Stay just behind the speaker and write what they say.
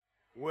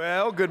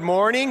Well, good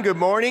morning, good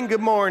morning,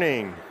 good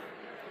morning.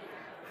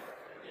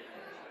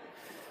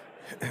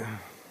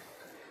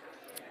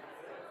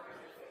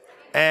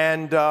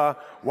 And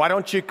why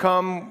don't you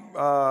come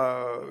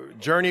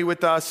journey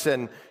with us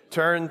and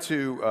turn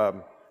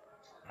to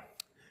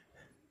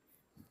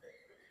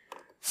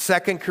 2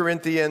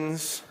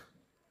 Corinthians.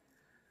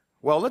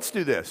 Well, let's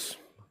do this.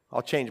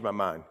 I'll change my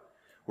mind.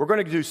 We're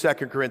going to do 2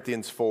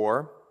 Corinthians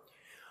 4,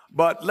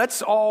 but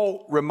let's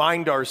all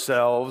remind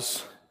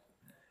ourselves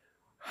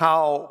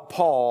how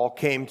Paul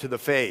came to the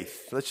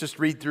faith. Let's just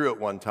read through it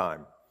one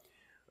time.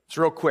 It's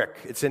real quick.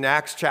 It's in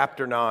Acts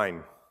chapter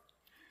 9.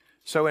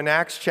 So in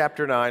Acts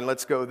chapter 9,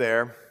 let's go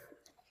there.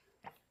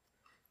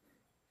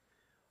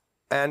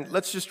 And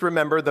let's just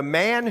remember the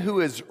man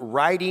who is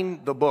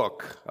writing the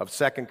book of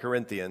 2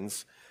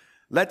 Corinthians,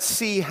 let's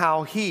see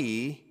how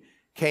he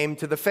came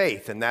to the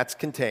faith. And that's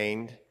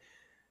contained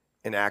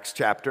in Acts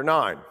chapter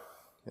 9.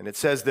 And it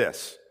says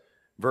this,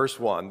 verse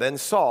 1, Then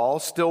Saul,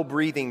 still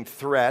breathing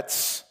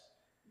threats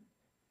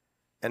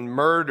and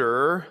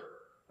murder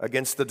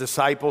against the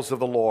disciples of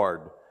the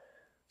Lord.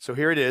 So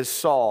here it is,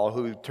 Saul,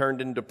 who turned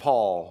into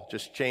Paul,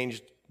 just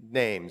changed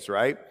names,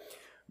 right?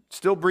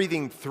 Still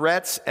breathing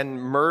threats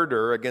and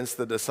murder against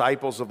the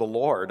disciples of the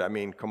Lord. I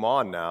mean, come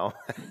on now.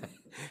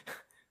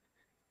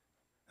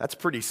 That's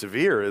pretty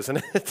severe,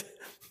 isn't it?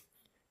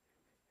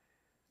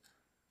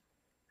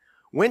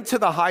 Went to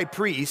the high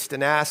priest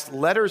and asked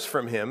letters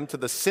from him to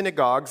the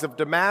synagogues of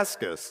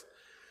Damascus,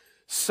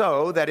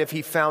 so that if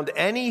he found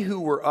any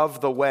who were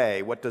of the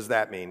way, what does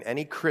that mean?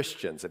 Any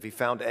Christians. If he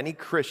found any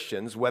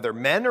Christians, whether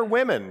men or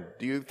women,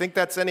 do you think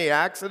that's any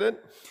accident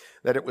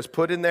that it was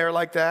put in there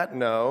like that?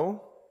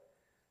 No.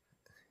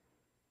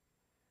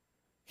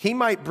 He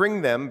might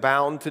bring them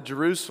bound to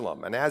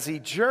Jerusalem. And as he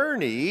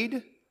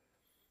journeyed,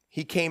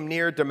 he came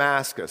near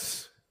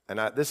Damascus. And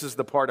this is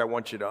the part I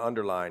want you to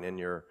underline in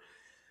your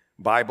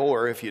Bible,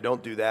 or if you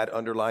don't do that,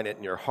 underline it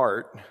in your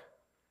heart.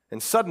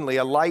 And suddenly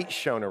a light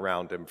shone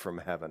around him from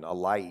heaven, a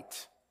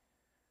light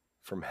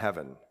from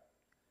heaven.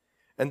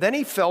 And then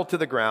he fell to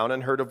the ground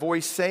and heard a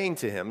voice saying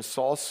to him,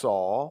 Saul,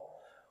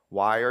 Saul,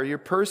 why are you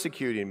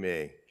persecuting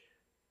me?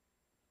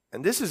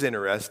 And this is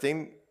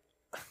interesting.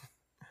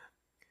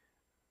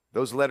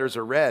 Those letters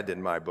are red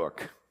in my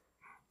book,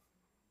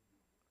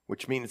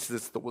 which means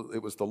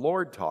it was the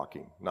Lord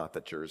talking, not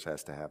that yours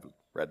has to have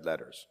red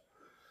letters.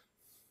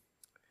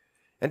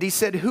 And he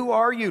said, Who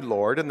are you,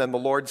 Lord? And then the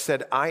Lord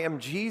said, I am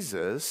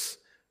Jesus,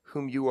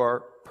 whom you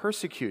are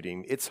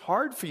persecuting. It's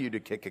hard for you to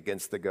kick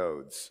against the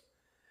goads.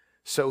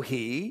 So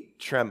he,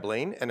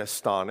 trembling and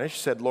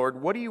astonished, said,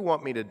 Lord, what do you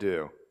want me to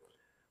do?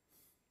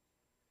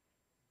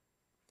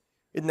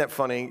 Isn't that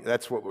funny?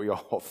 That's what we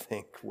all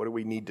think. What do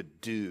we need to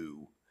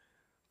do?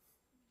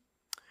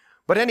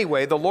 But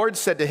anyway, the Lord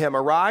said to him,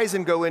 Arise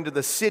and go into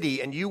the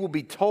city, and you will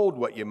be told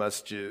what you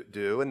must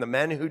do. And the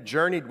men who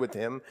journeyed with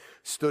him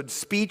stood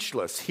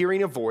speechless,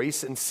 hearing a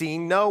voice and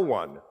seeing no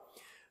one.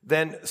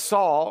 Then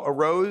Saul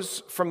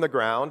arose from the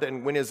ground,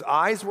 and when his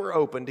eyes were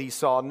opened, he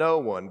saw no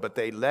one. But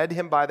they led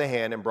him by the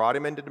hand and brought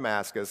him into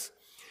Damascus.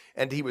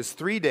 And he was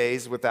 3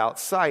 days without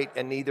sight,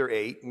 and neither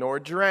ate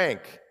nor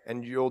drank.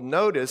 And you'll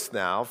notice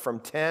now, from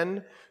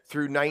 10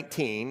 through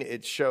 19,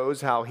 it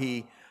shows how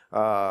he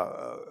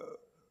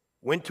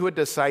went to a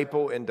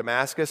disciple in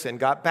Damascus and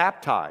got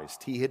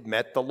baptized. He had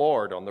met the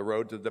Lord on the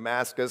road to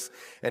Damascus,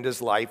 and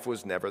his life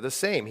was never the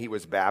same. He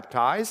was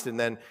baptized, and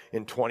then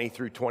in 20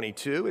 through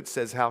 22, it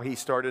says how he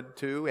started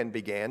to and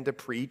began to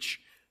preach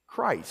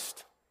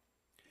Christ.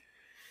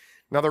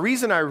 Now, the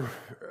reason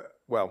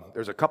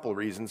there's a couple of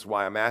reasons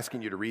why I'm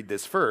asking you to read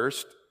this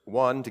first.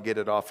 One, to get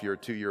it off your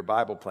 2-year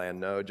Bible plan.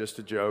 No, just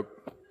a joke.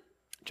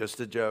 Just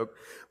a joke.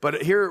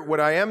 But here, what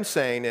I am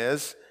saying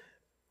is,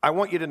 I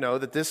want you to know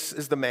that this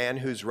is the man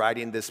who's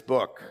writing this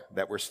book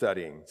that we're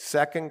studying,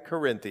 2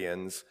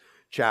 Corinthians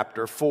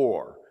chapter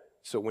 4.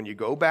 So when you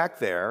go back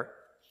there,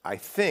 I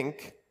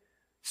think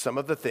some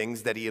of the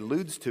things that he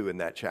alludes to in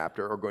that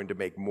chapter are going to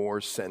make more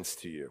sense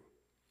to you.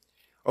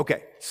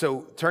 Okay,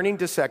 so turning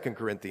to 2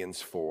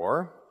 Corinthians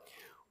 4,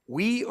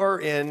 we are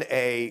in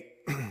a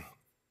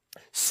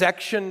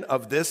section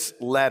of this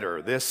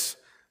letter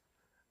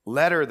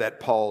that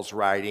Paul's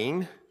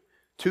writing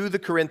to the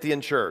Corinthian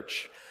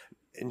church.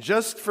 And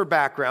just for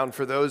background,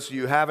 for those of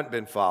you who haven't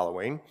been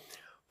following,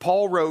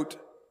 Paul wrote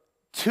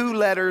 2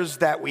 letters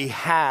that we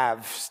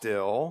have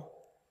still,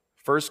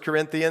 1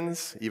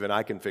 Corinthians, even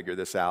I can figure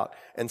this out,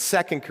 and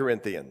 2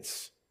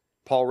 Corinthians.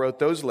 Paul wrote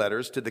those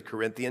letters to the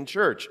Corinthian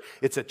church.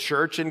 It's a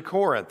church in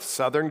Corinth,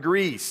 southern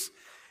Greece.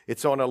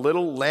 It's on a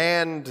little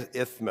land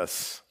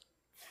isthmus,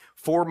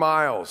 4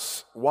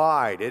 miles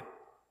wide. It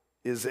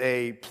is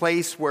a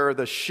place where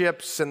the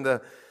ships and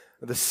the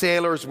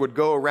sailors would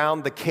go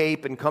around the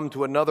cape and come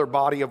to another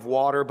body of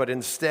water, but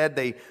instead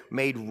they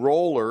made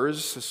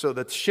rollers so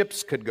that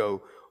ships could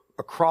go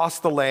across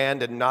the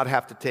land and not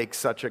have to take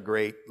such a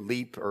great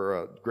leap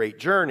or a great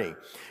journey.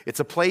 It's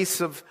a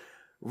place of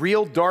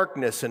real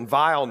darkness and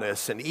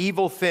vileness and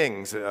evil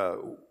things,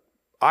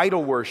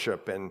 idol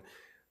worship and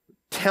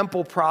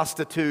temple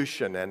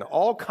prostitution and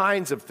all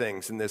kinds of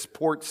things in this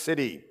port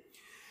city.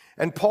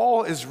 And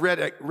Paul has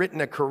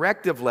written a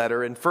corrective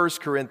letter in 1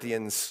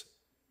 Corinthians.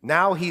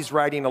 Now he's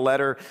writing a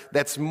letter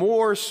that's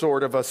more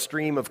sort of a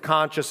stream of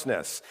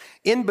consciousness.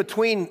 In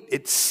between,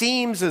 it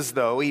seems as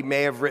though he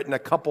may have written a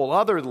couple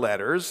other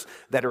letters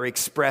that are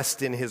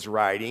expressed in his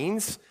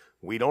writings.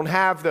 We don't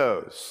have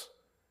those.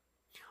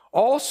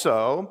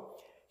 Also,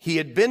 he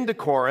had been to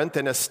Corinth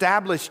and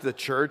established the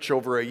church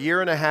over a 1.5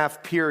 year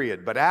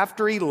period. But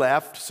after he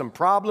left, some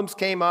problems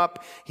came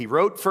up. He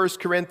wrote 1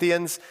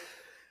 Corinthians,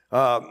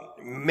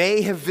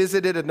 may have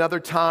visited another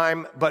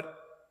time, but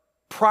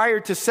prior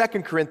to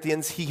 2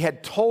 Corinthians, he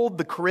had told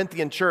the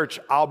Corinthian church,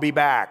 I'll be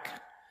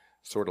back.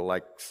 Sort of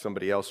like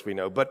somebody else we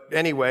know. But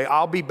anyway,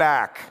 I'll be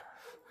back.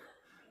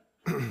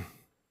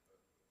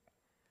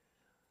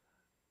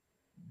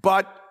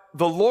 But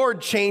the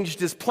Lord changed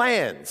his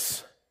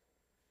plans.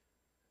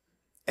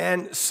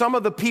 And some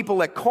of the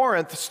people at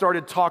Corinth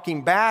started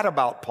talking bad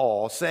about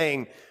Paul,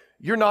 saying,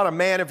 you're not a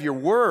man of your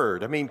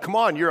word. I mean, come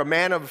on, you're a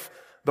man of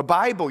the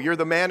Bible. You're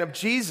the man of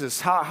Jesus.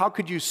 How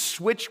could you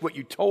switch what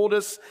you told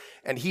us?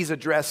 And he's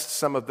addressed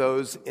some of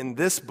those in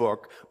this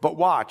book. But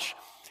watch.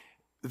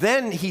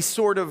 Then he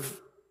sort of,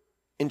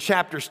 in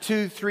chapters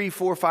 2, 3,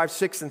 4, 5,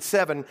 6, and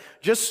 7,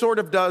 just sort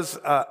of does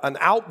an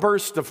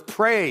outburst of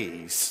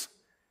praise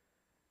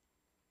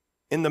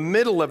in the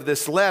middle of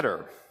this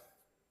letter.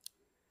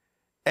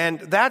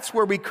 And that's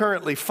where we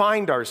currently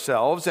find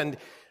ourselves. And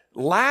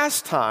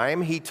last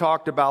time he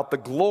talked about the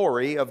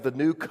glory of the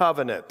new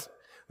covenant,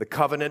 the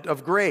covenant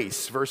of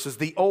grace versus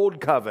the old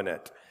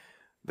covenant.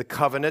 The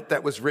covenant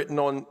that was written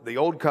on, the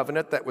old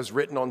covenant that was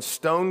written on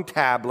stone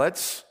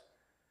tablets.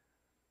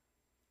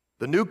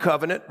 The new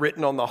covenant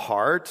written on the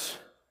heart.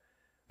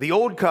 The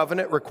old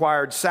covenant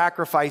required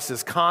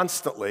sacrifices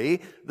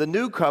constantly. The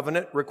new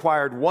covenant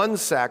required one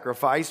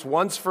sacrifice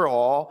once for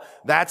all.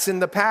 That's in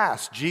the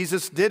past.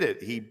 Jesus did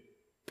it. He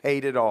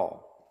paid it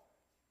all.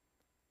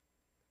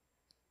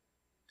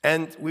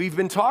 And we've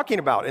been talking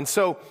about. And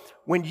so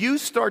when you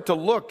start to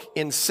look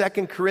in 2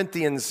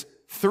 Corinthians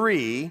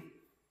 3,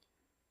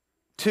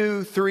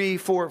 2, 3,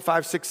 4,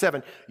 5, 6,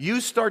 7,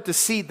 you start to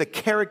see the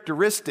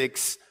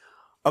characteristics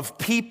of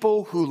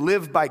people who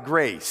live by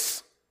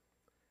grace.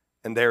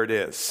 And there it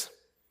is.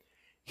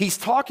 He's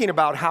talking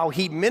about how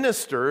he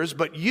ministers,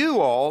 but you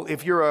all,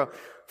 if you're a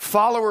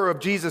follower of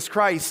Jesus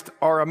Christ,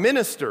 are a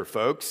minister,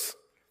 folks.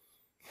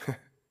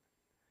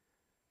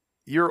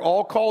 You're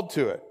all called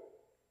to it.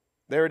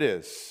 There it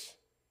is.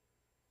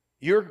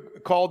 You're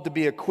called to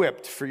be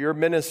equipped for your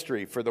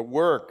ministry, for the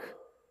work.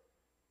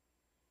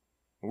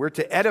 We're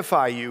to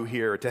edify you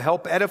here, to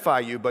help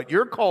edify you, but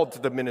you're called to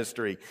the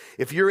ministry.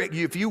 If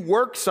you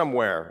work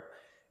somewhere,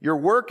 your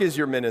work is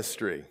your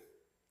ministry.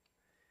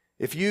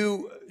 If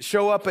you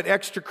show up at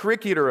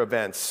extracurricular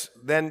events,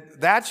 then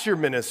that's your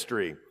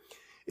ministry.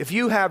 If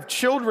you have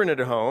children at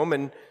home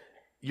and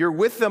you're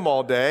with them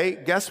all day,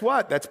 guess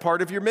what? That's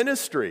part of your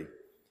ministry.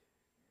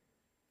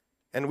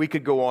 And we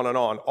could go on and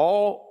on.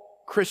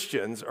 All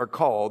Christians are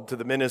called to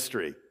the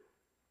ministry.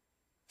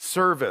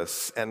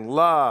 Service and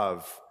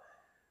love.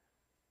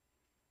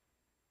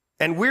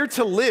 And we're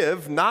to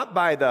live not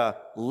by the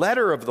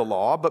letter of the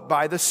law, but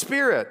by the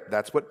Spirit.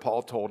 That's what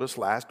Paul told us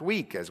last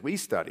week as we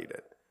studied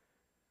it.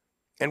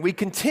 And we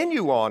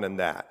continue on in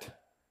that.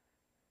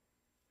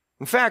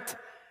 In fact,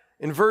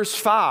 in verse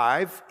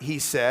 5, he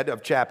said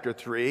of chapter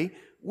 3,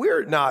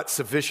 we're not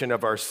sufficient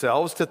of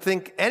ourselves to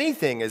think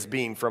anything as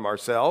being from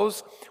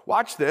ourselves.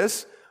 Watch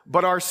this.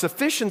 But our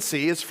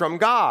sufficiency is from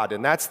God,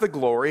 and that's the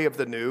glory of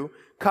the new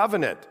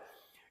covenant.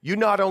 You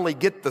not only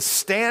get the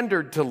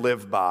standard to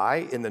live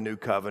by in the new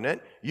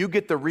covenant, you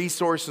get the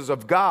resources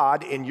of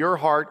God in your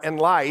heart and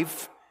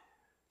life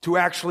to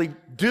actually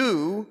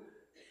do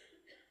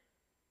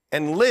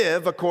and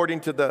live according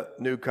to the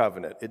new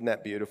covenant. Isn't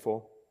that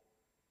beautiful?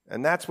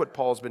 And that's what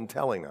Paul's been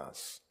telling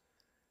us.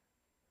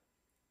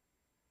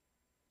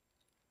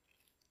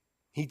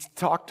 He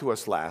talked to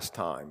us last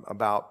time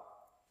about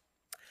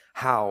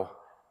how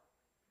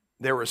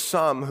there were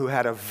some who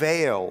had a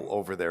veil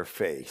over their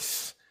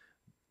face.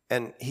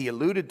 And he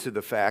alluded to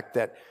the fact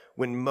that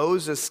when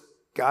Moses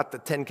got the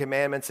 10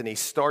 Commandments and he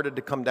started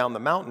to come down the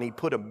mountain, he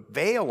put a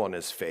veil on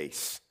his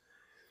face.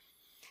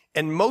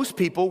 And most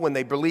people, when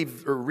they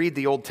believe or read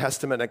the Old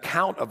Testament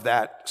account of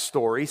that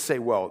story, say,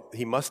 well,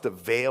 he must have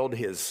veiled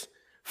his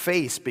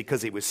face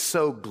because he was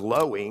so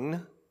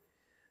glowing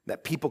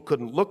that people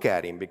couldn't look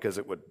at him because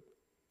it would,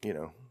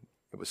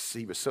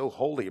 he was so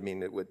holy. I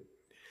mean, it would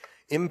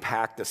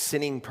impact a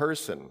sinning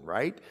person,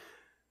 right?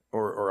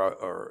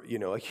 Or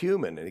a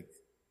human.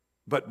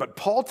 But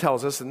Paul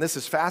tells us, and this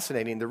is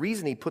fascinating, the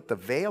reason he put the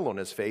veil on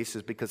his face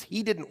is because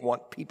he didn't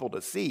want people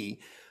to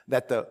see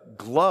that the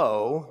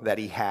glow that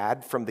he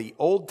had from the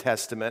Old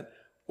Testament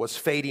was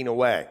fading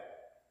away.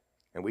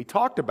 And we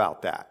talked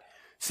about that.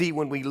 See,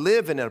 when we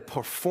live in a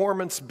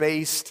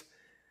performance-based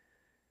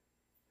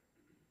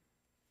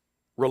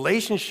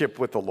relationship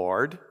with the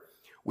Lord,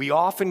 we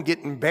often get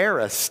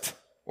embarrassed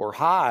or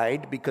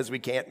hide because we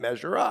can't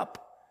measure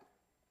up.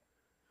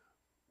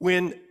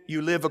 When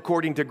you live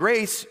according to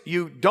grace,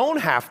 you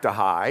don't have to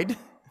hide.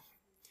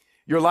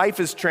 Your life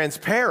is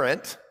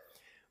transparent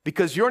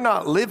because you're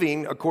not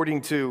living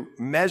according to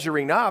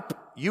measuring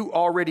up. You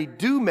already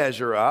do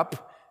measure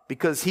up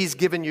because he's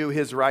given you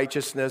his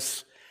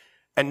righteousness.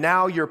 And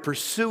now you're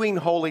pursuing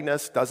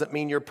holiness. Doesn't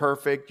mean you're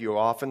perfect. You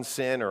often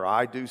sin, or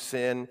I do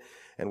sin.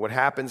 And what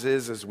happens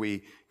is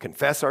we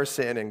confess our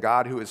sin, and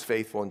God, who is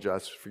faithful and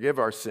just, forgive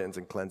our sins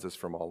and cleanse us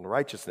from all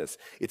unrighteousness.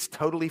 It's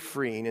totally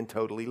freeing and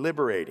totally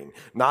liberating.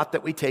 Not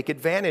that we take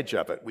advantage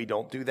of it. We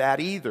don't do that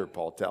either,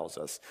 Paul tells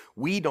us.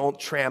 We don't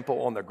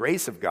trample on the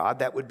grace of God.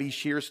 That would be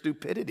sheer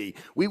stupidity.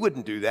 We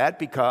wouldn't do that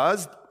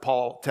because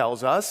Paul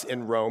tells us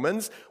in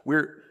Romans,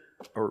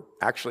 or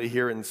actually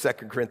here in 2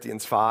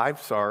 Corinthians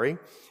 5,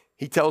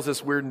 he tells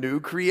us we're new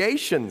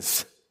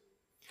creations.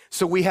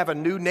 So we have a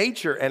new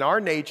nature, and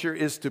our nature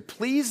is to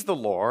please the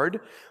Lord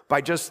by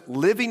just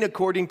living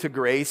according to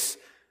grace.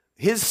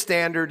 His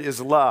standard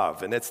is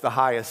love, and it's the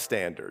highest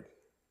standard.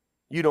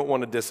 You don't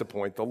want to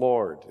disappoint the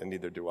Lord, and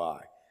neither do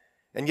I.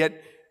 And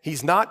yet,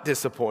 he's not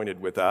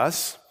disappointed with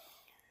us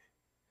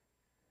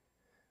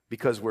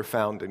because we're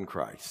found in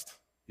Christ,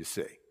 you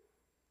see.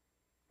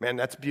 Man,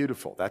 that's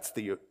beautiful. That's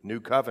the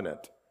new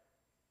covenant.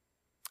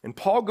 And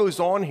Paul goes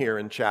on here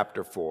in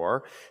chapter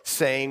 4,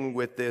 saying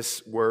with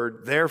this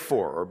word,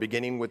 therefore, or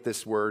beginning with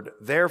this word,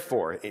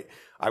 therefore.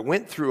 I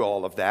went through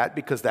all of that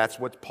because that's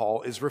what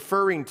Paul is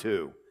referring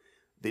to.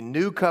 The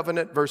new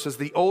covenant versus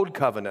the old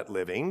covenant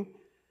living,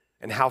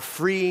 and how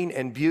freeing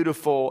and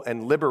beautiful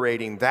and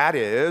liberating that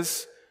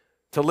is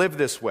to live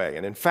this way.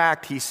 And in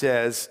fact, he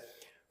says,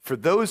 for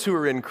those who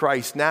are in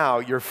Christ now,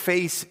 your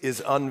face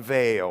is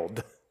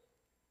unveiled.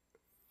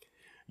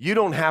 You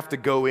don't have to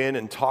go in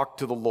and talk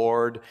to the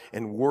Lord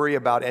and worry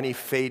about any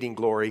fading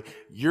glory.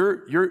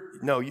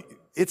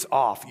 It's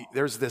off.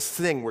 There's this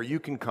thing where you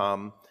can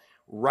come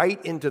right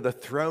into the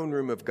throne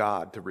room of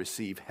God to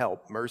receive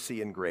help,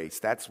 mercy, and grace.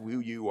 That's who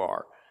you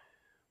are.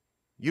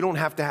 You don't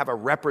have to have a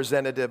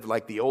representative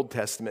like the Old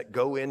Testament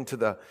go into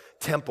the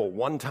temple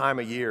one time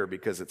a year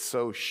because it's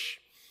so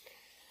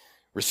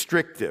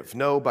restrictive.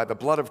 No, by the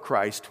blood of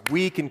Christ,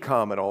 we can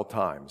come at all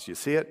times. You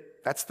see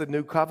it? That's the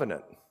new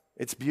covenant.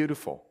 It's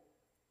beautiful.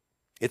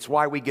 It's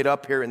why we get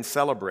up here and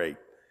celebrate.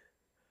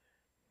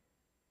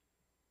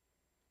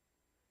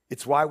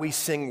 It's why we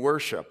sing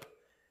worship.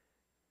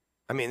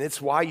 I mean,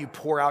 it's why you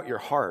pour out your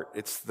heart.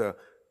 It's the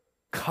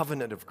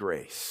covenant of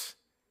grace.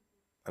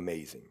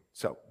 Amazing.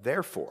 So,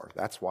 therefore,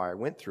 that's why I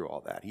went through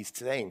all that. He's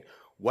saying,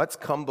 what's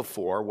come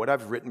before, what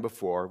I've written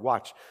before.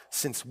 Watch,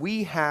 since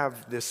we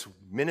have this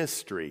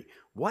ministry,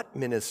 what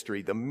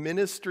ministry? The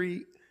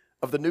ministry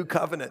of the new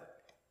covenant.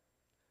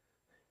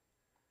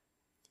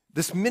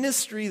 This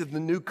ministry of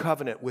the new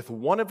covenant with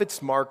one of its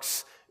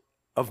marks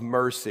of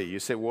mercy. You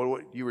say, well,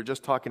 you were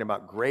just talking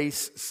about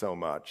grace so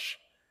much.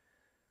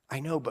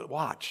 I know, but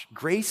watch.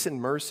 Grace and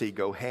mercy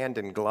go hand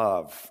in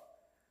glove.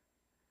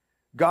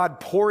 God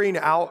pouring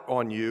out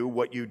on you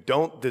what you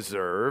don't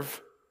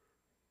deserve,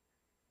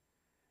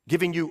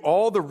 giving you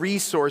all the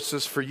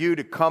resources for you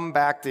to come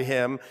back to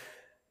him.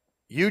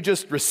 You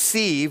just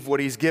receive what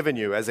he's given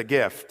you as a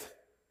gift.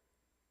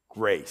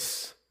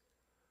 Grace.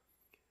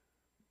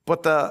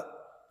 But the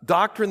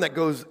doctrine that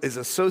is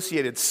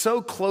associated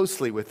so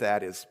closely with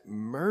that is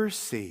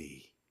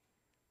mercy.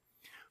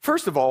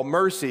 First of all,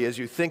 mercy, as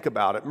you think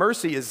about it,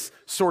 mercy is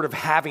sort of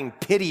having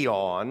pity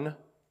on,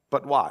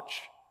 but watch.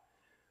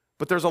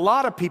 But there's a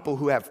lot of people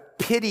who have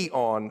pity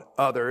on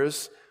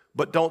others,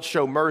 but don't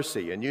show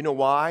mercy. And you know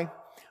why?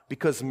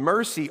 Because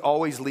mercy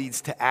always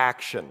leads to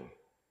action.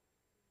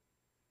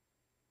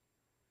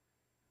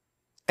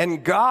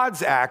 And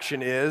God's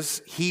action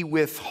is he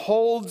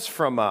withholds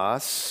from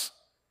us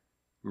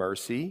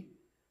mercy,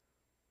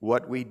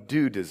 what we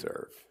do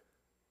deserve.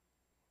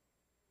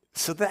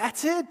 So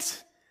that's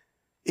it.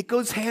 It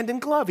goes hand in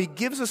glove. He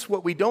gives us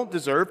what we don't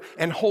deserve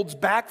and holds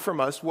back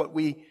from us what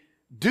we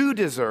do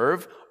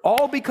deserve,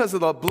 all because of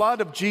the blood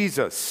of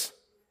Jesus.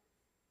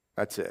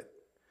 That's it.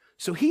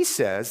 So he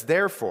says,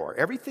 therefore,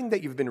 everything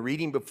that you've been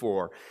reading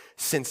before,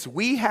 since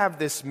we have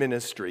this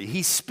ministry,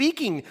 he's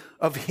speaking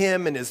of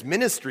him and his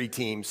ministry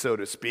team, so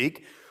to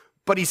speak,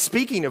 but he's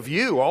speaking of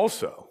you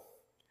also.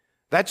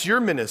 That's your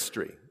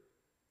ministry.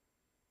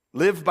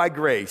 Live by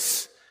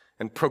grace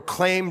and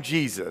proclaim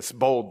Jesus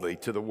boldly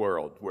to the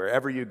world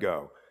wherever you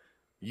go.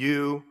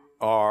 You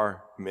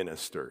are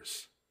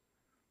ministers.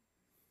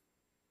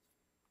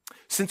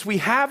 Since we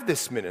have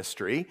this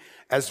ministry,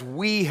 as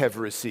we have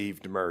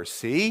received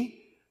mercy,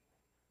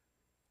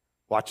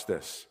 watch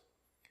this.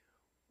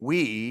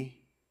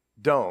 We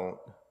don't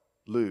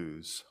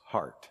lose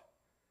heart.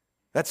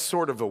 That's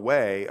sort of a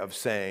way of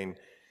saying,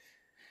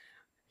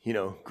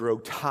 grow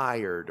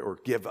tired or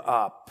give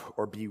up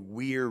or be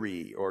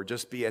weary or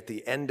just be at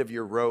the end of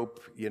your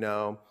rope,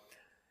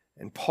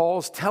 And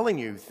Paul's telling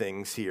you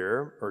things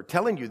here, or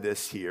telling you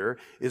this here,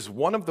 is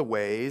one of the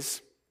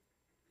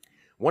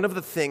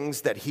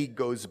things that he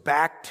goes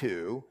back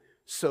to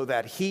so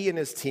that he and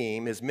his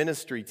team, his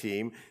ministry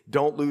team,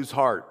 don't lose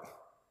heart.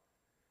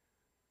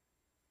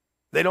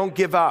 They don't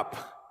give up.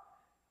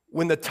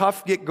 when the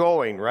tough get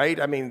going, right?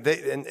 I mean,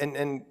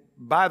 and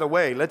by the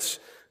way, let's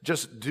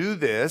just do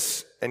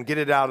this and get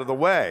it out of the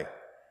way.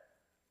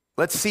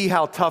 Let's see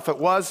how tough it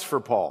was for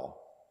Paul.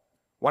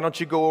 Why don't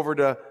you go over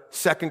to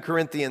 2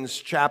 Corinthians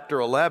chapter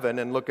 11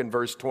 and look in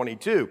verse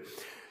 22.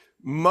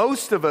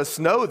 Most of us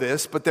know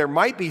this, but there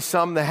might be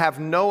some that have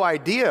no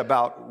idea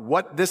about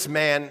what this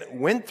man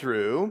went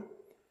through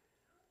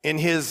in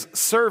his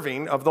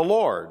serving of the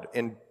Lord.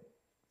 In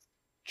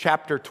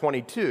chapter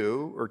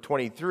 22 or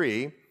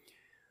 23,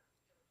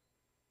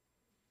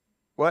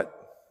 what?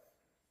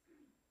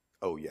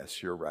 Oh,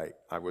 yes, you're right.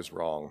 I was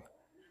wrong.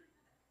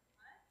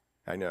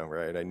 I know,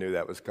 right? I knew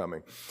that was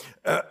coming.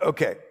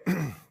 Okay.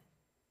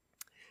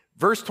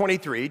 Verse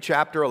 23,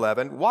 chapter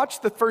 11,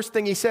 watch the first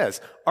thing he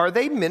says. Are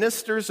they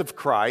ministers of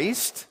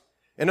Christ?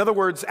 In other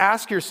words,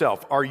 ask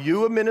yourself, are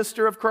you a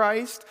minister of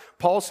Christ?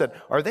 Paul said,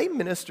 are they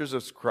ministers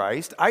of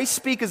Christ? I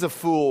speak as a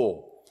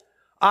fool.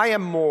 I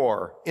am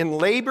more. In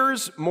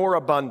labors, more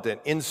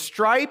abundant. In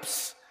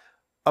stripes,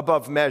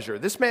 above measure.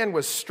 This man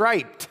was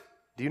striped.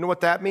 Do you know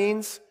what that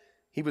means?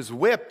 He was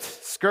whipped,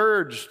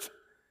 scourged,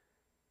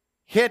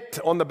 hit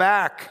on the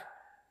back.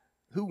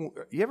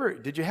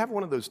 Did you have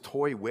one of those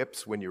toy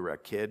whips when you were a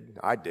kid?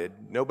 I did.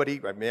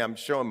 Nobody, I mean, I'm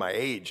showing my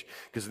age,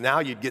 because now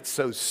you'd get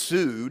so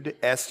sued,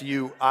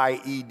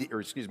 S-U-I-E-D,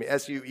 or excuse me,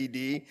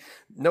 S-U-E-D.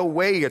 No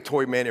way a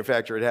toy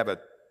manufacturer would have a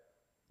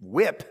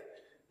whip.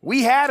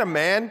 We had them,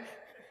 man,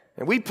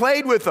 and we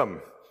played with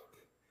them.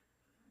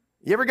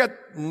 You ever got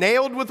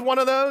nailed with one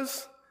of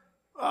those?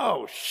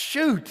 Oh,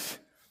 shoot.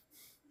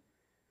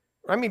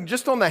 I mean,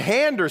 just on the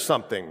hand or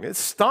something. It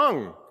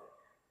stung.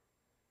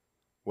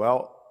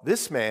 Well,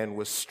 this man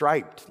was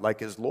striped like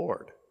his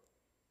Lord.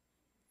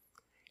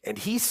 And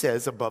he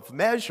says above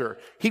measure.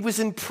 He was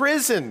in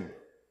prison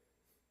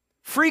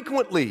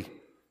frequently,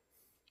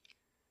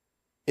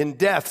 in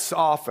deaths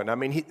often. I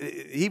mean,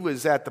 he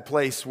was at the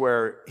place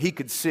where he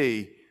could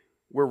see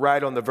we're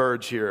right on the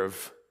verge here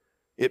of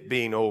it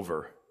being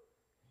over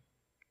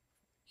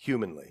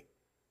humanly.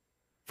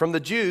 From the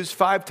Jews,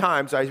 5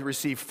 times I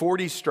received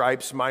 40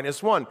 stripes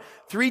minus 1.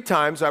 3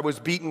 times I was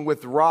beaten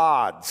with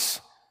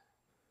rods.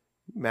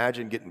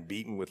 Imagine getting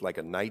beaten with like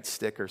a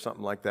nightstick or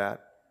something like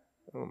that.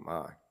 Oh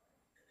my.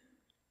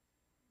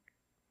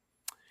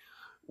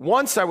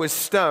 Once I was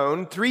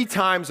stoned. 3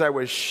 times I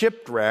was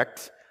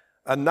shipwrecked.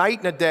 A night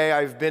and a day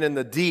I've been in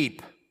the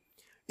deep.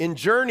 In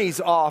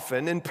journeys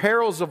often, in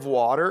perils of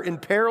water, in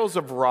perils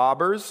of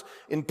robbers,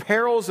 in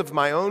perils of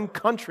my own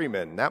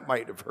countrymen. That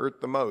might have hurt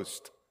the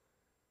most.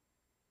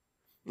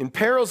 In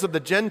perils of the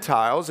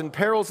Gentiles, in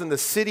perils in the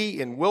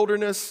city, in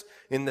wilderness,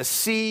 in the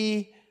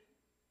sea,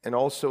 and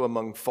also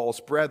among false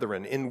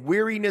brethren, in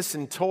weariness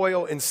and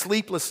toil, in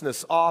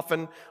sleeplessness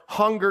often,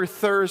 hunger,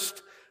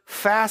 thirst,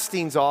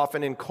 fastings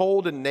often, in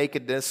cold and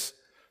nakedness,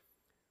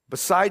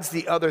 besides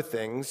the other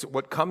things,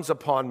 what comes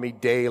upon me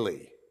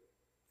daily.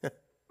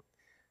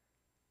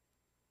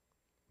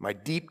 My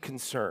deep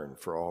concern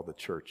for all the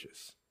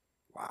churches.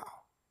 Wow.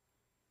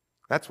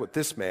 That's what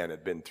this man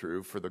had been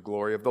through for the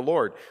glory of the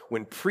Lord,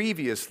 when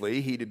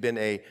previously he'd been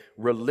a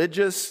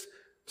religious,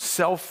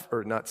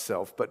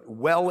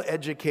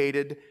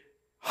 well-educated,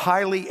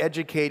 highly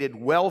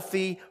educated,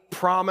 wealthy,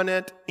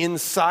 prominent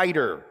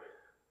insider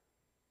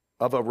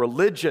of a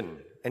religion.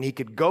 And he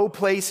could go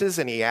places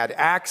and he had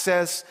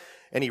access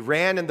and he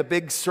ran in the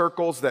big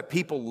circles that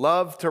people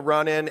love to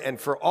run in. And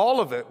for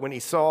all of it, when he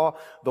saw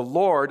the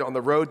Lord on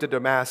the road to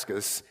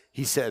Damascus,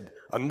 he said,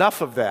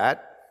 enough of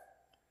that.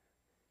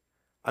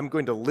 I'm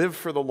going to live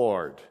for the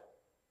Lord.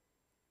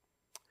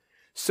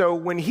 So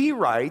when he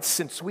writes,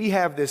 since we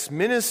have this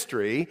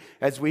ministry,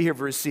 as we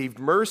have received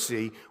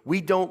mercy,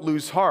 we don't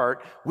lose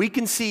heart, we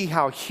can see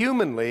how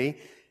humanly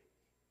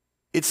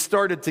it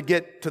started to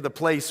get to the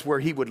place where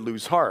he would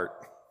lose heart.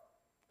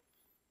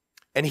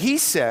 And he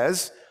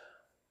says,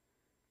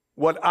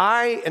 what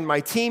I and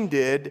my team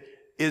did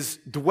is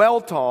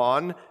dwelt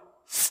on,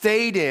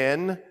 stayed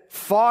in,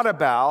 thought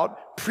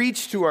about,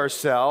 preached to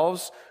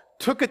ourselves,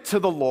 took it to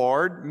the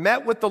Lord,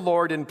 met with the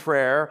Lord in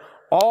prayer,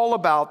 all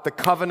about the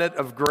covenant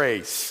of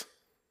grace.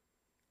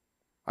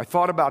 I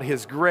thought about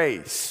his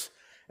grace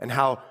and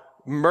how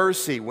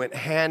mercy went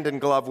hand in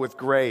glove with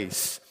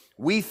grace.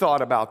 We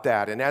thought about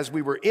that. And as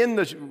we were in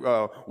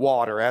the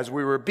water, as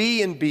we were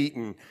being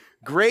beaten,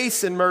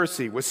 grace and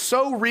mercy was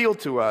so real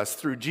to us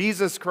through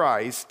Jesus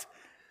Christ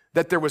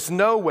that there was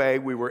no way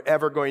we were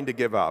ever going to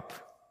give up.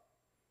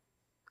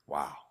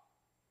 Wow.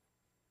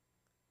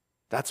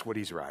 That's what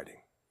he's writing.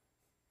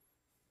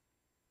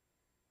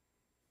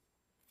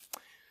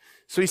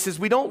 So he says,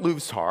 we don't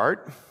lose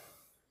heart.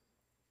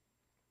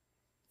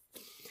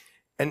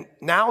 And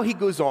now he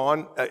goes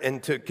on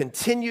and to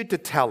continue to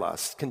tell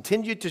us,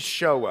 continue to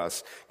show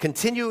us,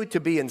 continue to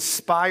be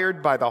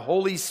inspired by the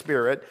Holy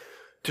Spirit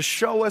to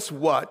show us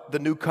what the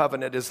new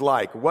covenant is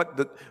like,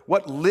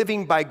 what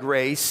living by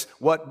grace,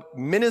 what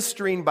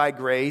ministering by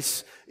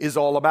grace is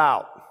all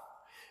about.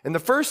 And the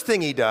first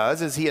thing he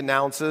does is he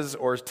announces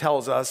or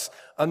tells us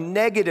a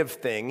negative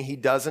thing he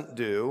doesn't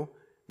do,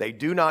 they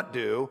do not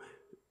do,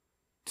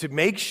 to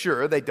make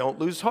sure they don't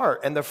lose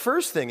heart. And the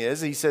first thing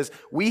is, he says,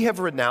 we have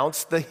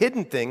renounced the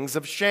hidden things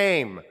of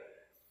shame,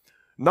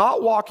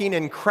 not walking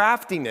in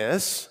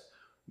craftiness,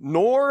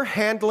 nor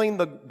handling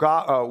the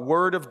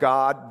word of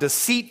God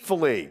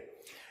deceitfully.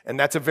 And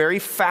that's a very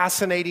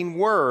fascinating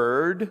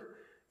word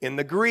in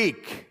the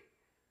Greek.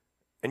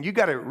 And you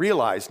got to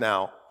realize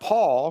now,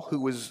 Paul, who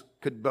was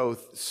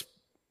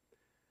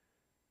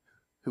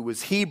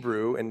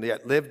Hebrew and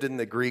yet lived in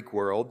the Greek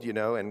world,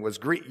 and was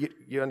Greek,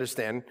 you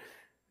understand,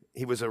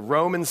 he was a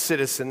Roman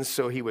citizen,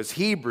 so he was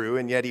Hebrew,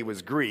 and yet he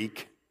was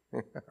Greek,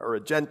 or a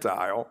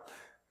Gentile.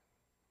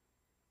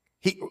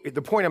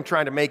 The point I'm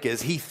trying to make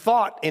is he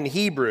thought in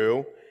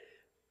Hebrew,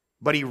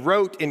 but he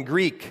wrote in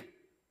Greek.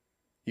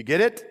 You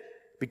get it?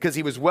 Because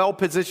he was well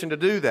positioned to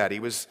do that. He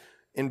was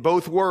in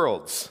both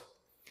worlds.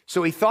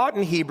 So he thought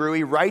in Hebrew,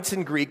 he writes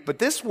in Greek, but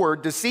this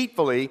word,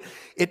 deceitfully,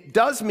 it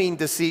does mean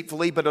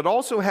deceitfully, but it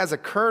also has a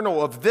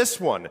kernel of this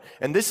one.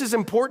 And this is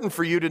important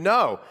for you to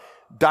know.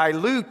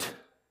 Dilute,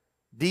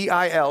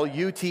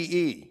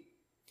 D-I-L-U-T-E.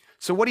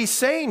 So what he's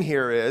saying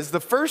here is,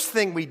 the first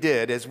thing we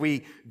did is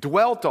we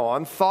dwelt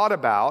on, thought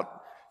about,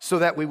 so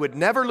that we would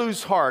never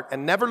lose heart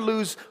and never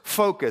lose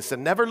focus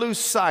and never lose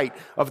sight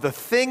of the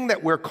thing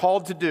that we're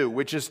called to do,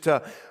 which is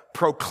to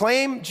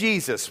proclaim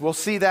Jesus. We'll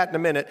see that in a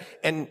minute.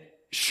 And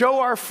show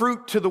our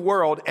fruit to the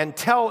world and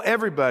tell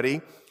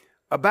everybody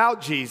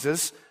about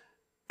Jesus.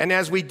 And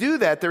as we do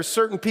that, there's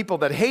certain people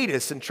that hate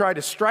us and try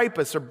to stripe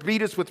us or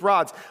beat us with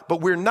rods,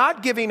 but we're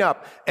not giving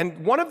up.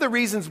 And one of the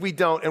reasons we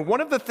don't, and one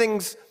of the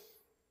things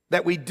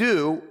that we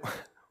do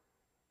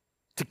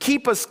to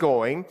keep us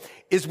going,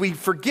 is we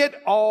forget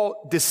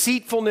all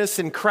deceitfulness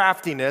and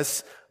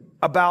craftiness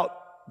about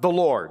the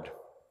Lord.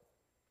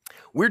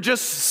 We're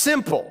just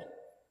simple.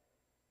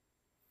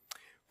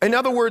 In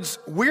other words,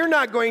 we're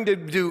not going to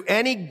do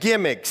any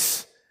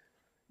gimmicks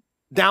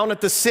down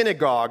at the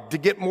synagogue to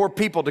get more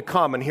people to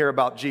come and hear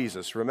about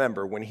Jesus.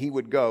 Remember, when he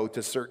would go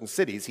to certain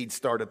cities, he'd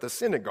start at the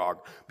synagogue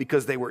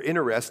because they were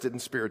interested in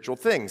spiritual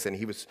things, and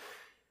he was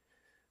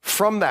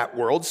from that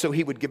world, so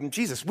he would give them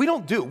Jesus. We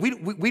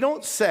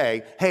don't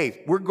say,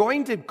 hey, we're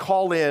going to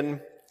call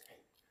in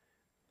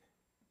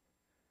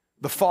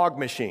the fog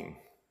machine.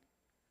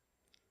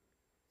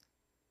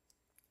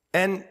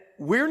 And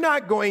we're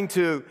not going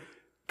to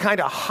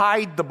kind of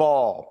hide the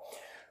ball.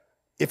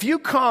 If you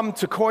come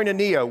to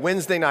Koinonia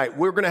Wednesday night,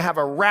 we're going to have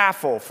a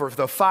raffle for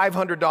the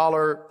 $500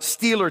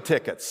 Steeler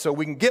tickets so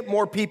we can get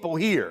more people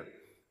here.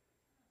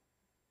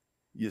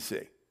 You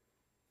see.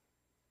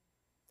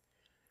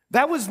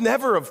 That was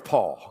never of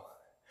Paul.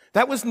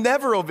 That was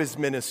never of his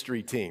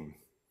ministry team.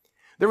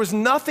 There was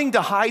nothing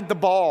to hide the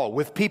ball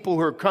with people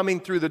who are coming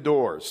through the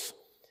doors.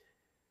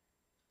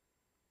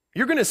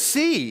 You're going to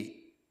see,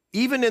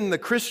 even in the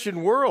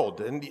Christian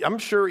world, and I'm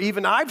sure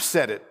even I've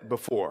said it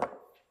before,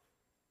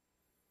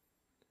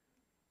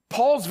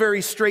 Paul's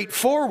very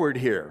straightforward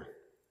here.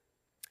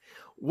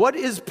 What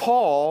is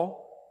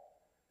Paul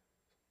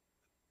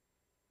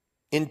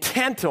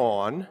intent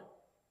on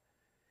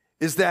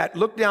is that,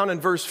 look down in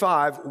verse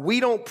 5, we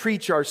don't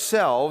preach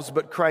ourselves,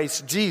 but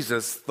Christ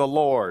Jesus the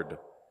Lord.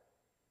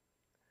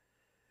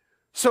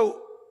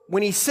 So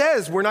when he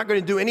says we're not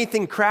going to do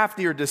anything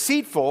crafty or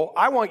deceitful,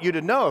 I want you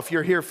to know, if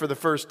you're here for the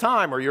first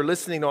time or you're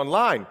listening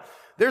online,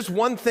 there's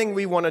one thing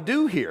we want to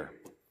do here.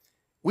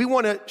 We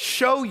want to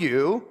show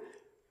you,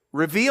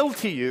 reveal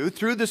to you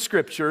through the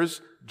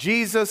scriptures,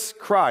 Jesus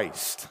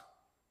Christ.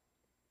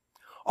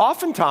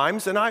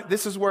 Oftentimes, and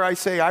this is where I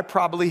say I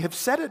probably have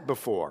said it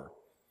before,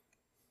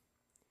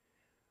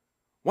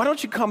 why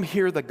don't you come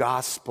hear the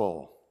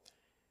gospel?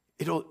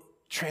 It'll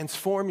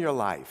transform your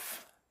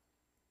life.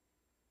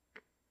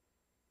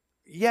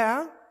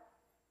 Yeah,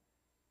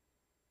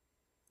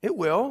 it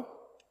will,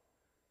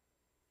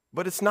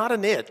 but it's not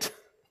an it.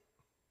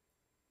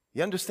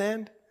 You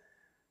understand?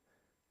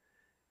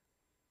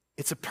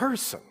 It's a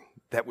person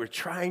that we're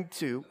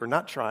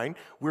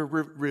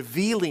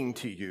revealing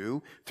to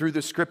you through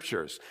the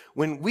scriptures.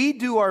 When we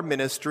do our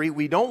ministry,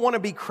 we don't want to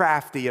be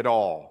crafty at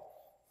all.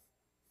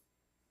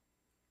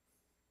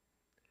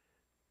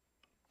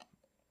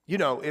 You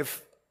know,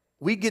 if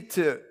we get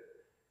to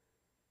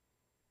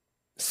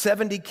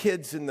 70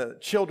 kids in the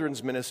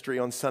children's ministry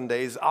on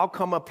Sundays, I'll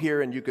come up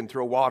here and you can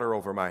throw water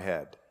over my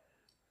head.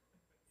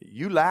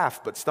 You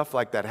laugh, but stuff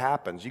like that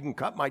happens. You can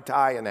cut my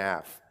tie in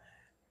half.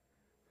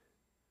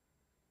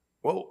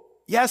 Well,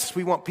 yes,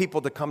 we want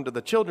people to come to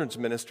the children's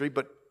ministry,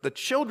 but the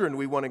children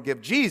we want to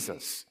give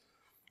Jesus.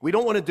 We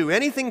don't want to do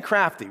anything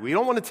crafty. We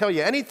don't want to tell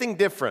you anything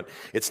different.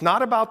 It's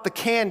not about the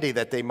candy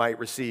that they might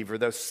receive or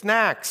the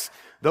snacks.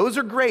 Those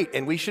are great,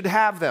 and we should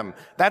have them.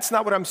 That's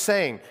not what I'm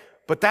saying.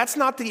 But that's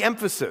not the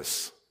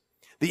emphasis.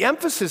 The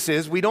emphasis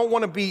is we don't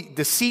want to be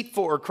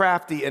deceitful or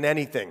crafty in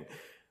anything.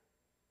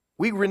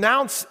 We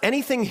renounce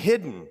anything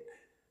hidden.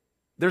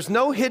 There's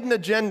no hidden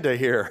agenda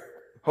here,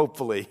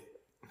 hopefully.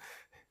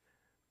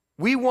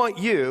 We want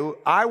you,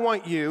 I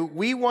want you,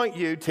 we want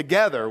you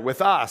together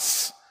with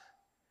us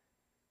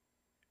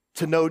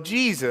to know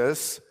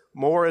Jesus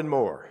more and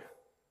more.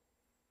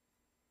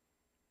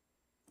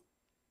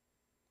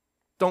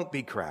 Don't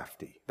be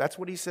crafty. That's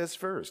what he says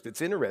first.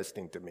 It's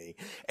interesting to me.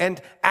 And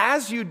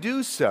as you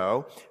do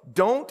so,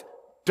 don't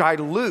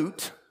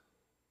dilute.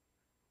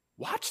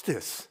 Watch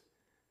this.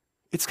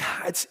 It's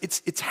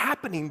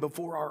happening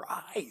before our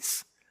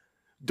eyes.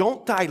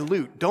 Don't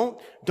dilute.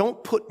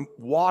 Don't put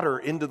water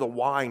into the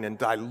wine and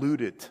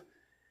dilute it.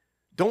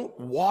 Don't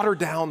water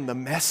down the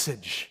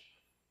message.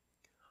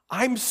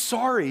 I'm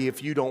sorry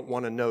if you don't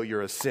want to know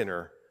you're a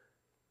sinner.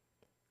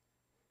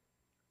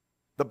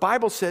 The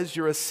Bible says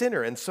you're a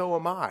sinner, and so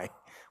am I.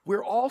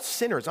 We're all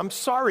sinners. I'm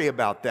sorry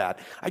about that.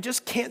 I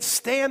just can't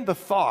stand the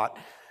thought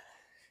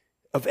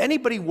of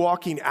anybody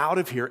walking out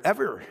of here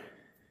ever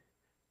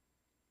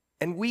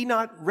and we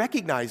not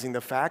recognizing the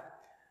fact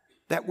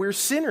that we're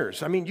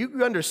sinners. I mean,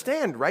 you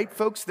understand, right,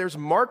 folks? There's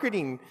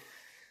marketing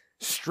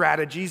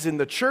strategies in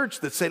the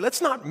church that say,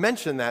 let's not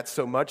mention that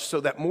so much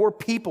so that more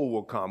people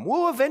will come.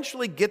 We'll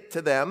eventually get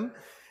to them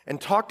and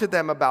talk to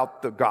them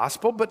about the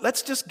gospel, but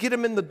let's just get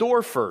them in the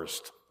door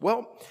first.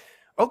 Well,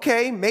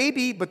 okay,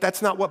 maybe, but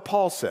that's not what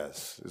Paul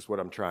says, is what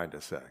I'm trying to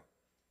say.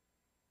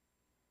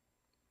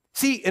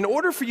 See, in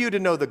order for you to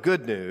know the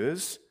good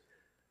news,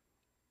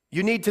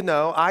 I need to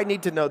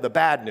know the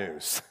bad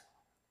news.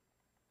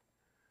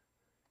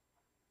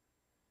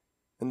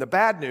 And the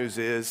bad news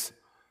is,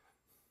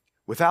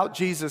 without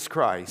Jesus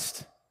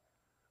Christ,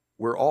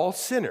 we're all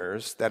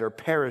sinners that are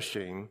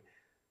perishing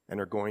and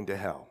are going to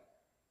hell.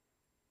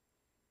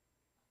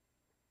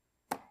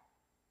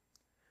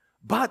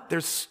 But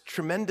there's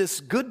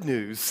tremendous good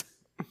news.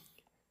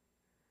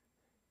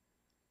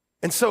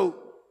 And so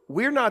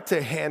we're not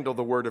to handle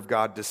the word of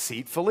God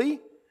deceitfully,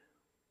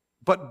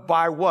 but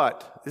by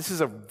what? This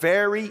is a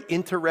very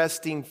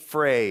interesting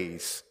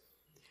phrase.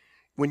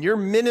 When you're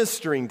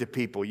ministering to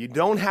people, you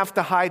don't have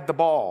to hide the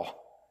ball.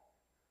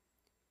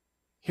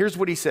 Here's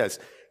what he says.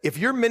 If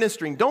you're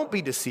ministering, don't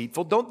be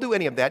deceitful. Don't do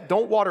any of that.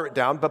 Don't water it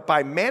down, but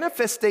by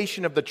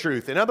manifestation of the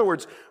truth. In other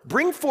words,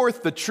 bring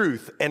forth the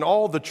truth and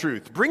all the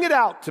truth. Bring it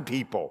out to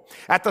people.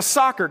 At the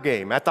soccer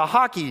game, at the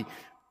hockey,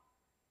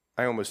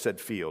 I almost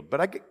said field,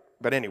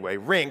 but anyway,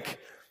 rink.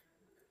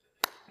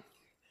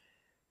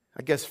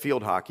 I guess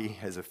field hockey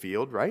has a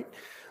field, right?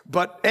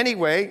 But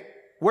anyway,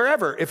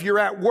 wherever, if you're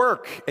at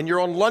work and you're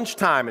on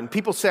lunchtime and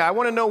people say, I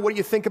want to know what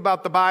you think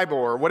about the Bible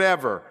or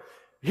whatever.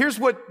 Here's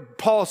what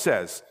Paul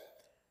says.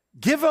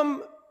 Give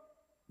them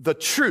the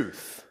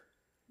truth.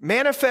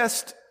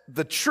 Manifest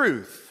the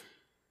truth.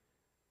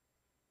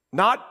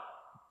 Not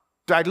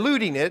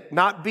diluting it,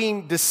 not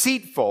being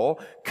deceitful,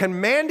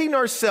 commanding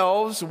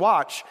ourselves,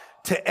 watch,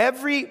 to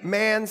every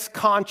man's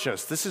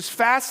conscience. This is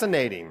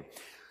fascinating.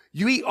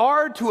 We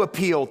are to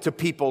appeal to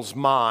people's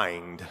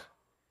mind.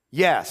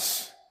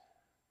 Yes.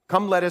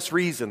 Come let us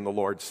reason, the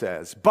Lord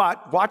says.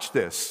 But watch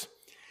this.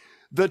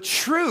 The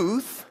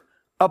truth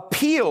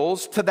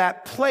appeals to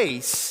that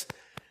place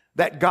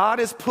that God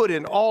has put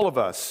in all of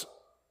us,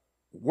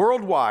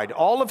 worldwide,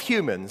 all of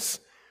humans,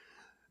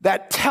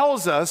 that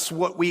tells us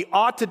what we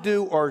ought to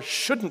do or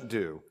shouldn't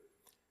do.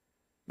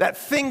 That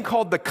thing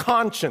called the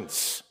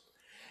conscience.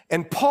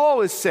 And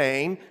Paul is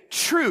saying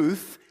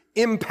truth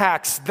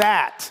impacts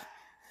that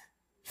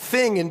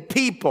thing in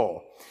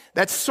people.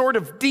 That's sort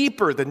of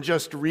deeper than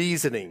just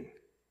reasoning.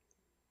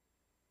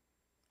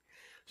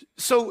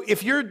 So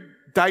if you're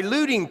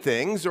diluting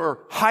things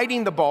or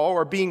hiding the ball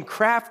or being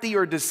crafty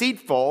or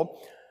deceitful,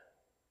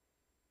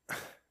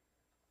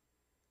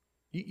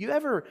 you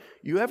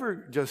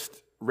ever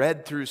just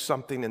read through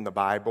something in the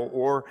Bible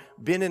or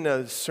been in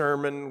a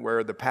sermon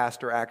where the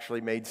pastor actually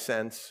made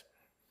sense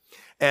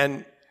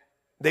and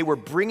they were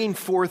bringing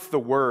forth the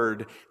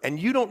word and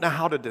you don't know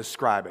how to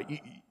describe it.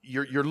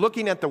 You're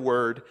looking at the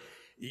word.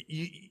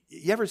 You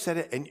ever said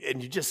it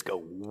and you just go,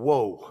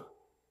 whoa,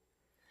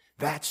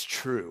 that's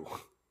true.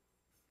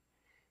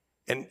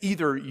 And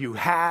either you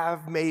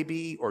have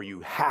maybe or you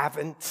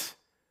haven't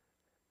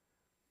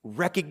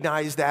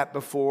recognized that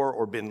before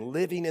or been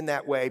living in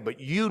that way, but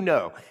you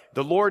know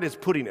the Lord is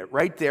putting it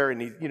right there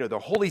and the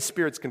Holy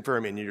Spirit's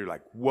confirming and you're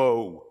like,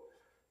 whoa,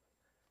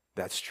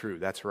 that's true,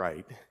 that's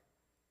right.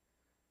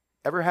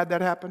 Ever had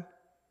that happen?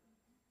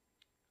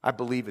 I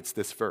believe it's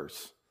this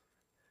verse.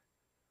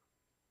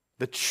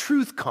 The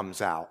truth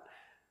comes out.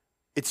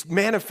 It's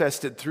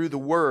manifested through the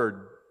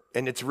word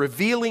and it's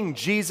revealing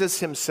Jesus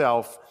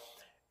himself.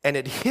 And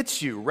it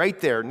hits you right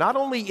there, not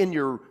only in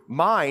your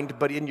mind,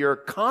 but in your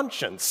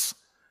conscience.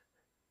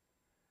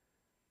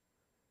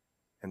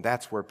 And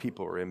that's where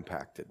people are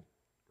impacted,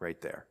 right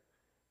there.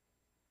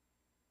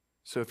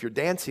 So if you're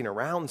dancing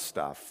around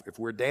stuff, if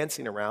we're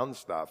dancing around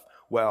stuff,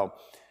 well,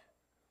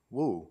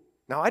 woo.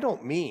 Now, I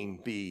don't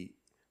mean be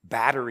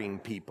battering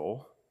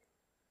people.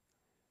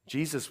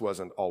 Jesus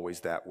wasn't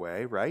always that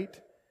way, right?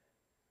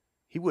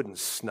 He wouldn't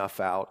snuff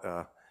out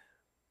a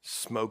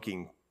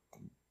smoking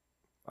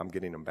I'm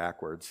getting them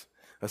backwards,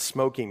 a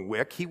smoking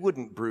wick. He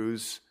wouldn't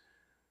bruise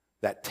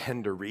that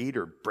tender reed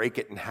or break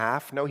it in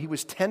half. No, he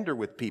was tender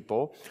with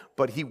people,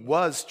 but he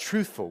was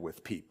truthful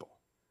with people.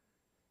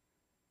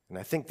 And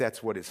I think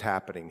that's what is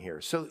happening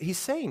here. So he's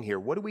saying here,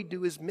 what do we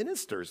do as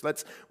ministers?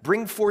 Let's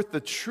bring forth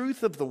the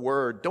truth of the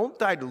word. Don't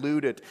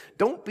dilute it.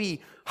 Don't be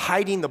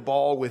hiding the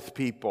ball with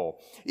people.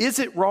 Is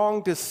it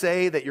wrong to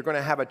say that you're going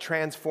to have a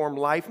transformed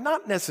life?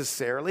 Not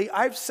necessarily.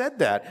 I've said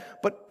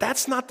that, but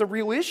that's not the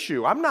real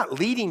issue. I'm not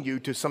leading you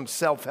to some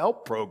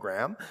self-help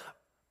program.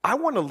 I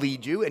want to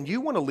lead you, and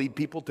you want to lead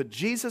people to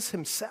Jesus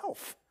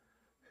himself.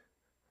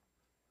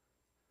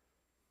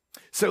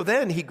 So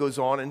then he goes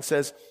on and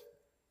says,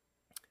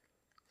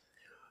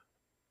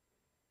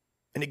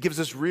 and it gives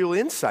us real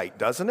insight,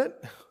 doesn't it?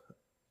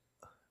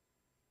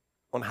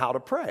 On how to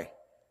pray.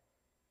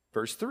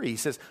 Verse 3, he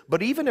says,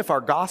 but even if our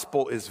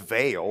gospel is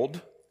veiled,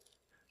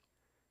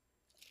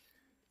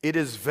 it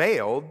is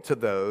veiled to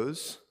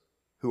those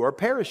who are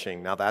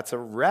perishing. Now that's a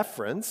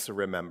reference,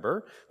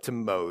 remember, to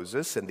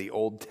Moses in the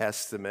Old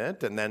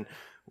Testament. And then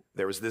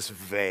there was this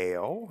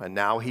veil. And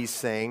now he's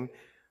saying,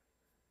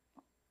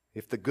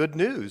 if the good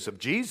news of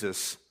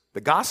Jesus, the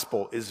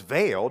gospel, is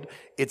veiled,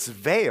 it's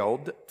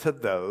veiled to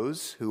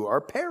those who are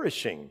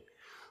perishing.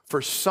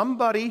 For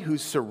somebody who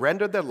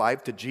surrendered their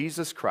life to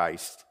Jesus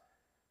Christ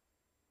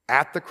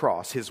at the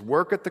cross, his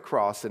work at the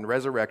cross and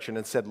resurrection,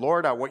 and said,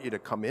 Lord, I want you to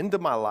come into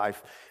my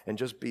life and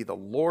just be the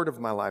Lord of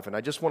my life, and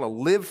I just want to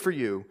live for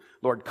you.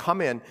 Lord,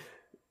 come in.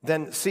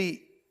 Then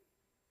see,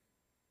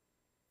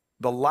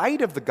 the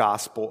light of the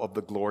gospel of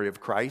the glory of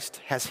Christ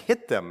has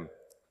hit them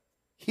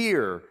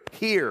here.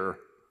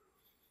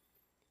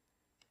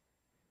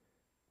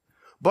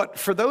 But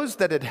for those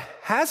that it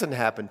hasn't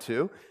happened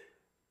to,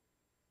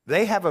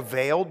 they have a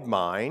veiled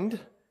mind,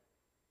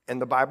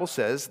 and the Bible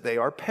says they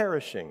are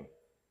perishing.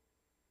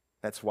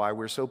 That's why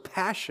we're so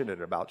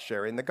passionate about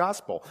sharing the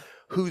gospel.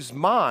 Whose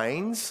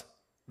minds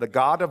the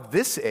God of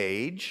this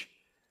age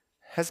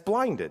has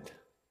blinded.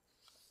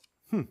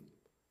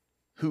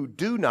 Who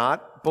do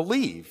not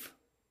believe.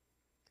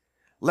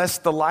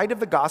 Lest the light of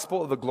the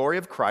gospel of the glory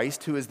of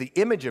Christ, who is the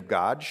image of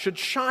God, should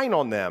shine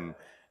on them.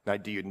 Now,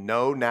 do you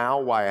know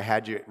now why I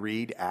had you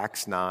read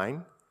Acts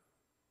 9?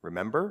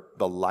 Remember?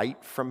 The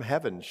light from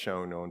heaven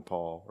shone on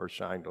Paul, or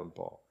shined on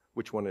Paul.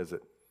 Which one is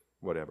it?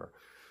 Whatever.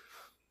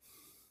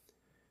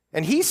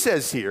 And he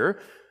says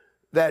here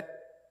that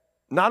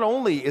not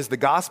only is the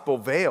gospel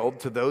veiled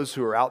to those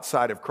who are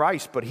outside of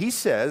Christ, but he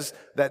says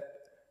that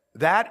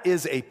that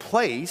is a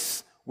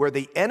place where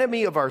the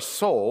enemy of our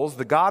souls,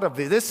 the God of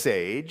this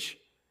age,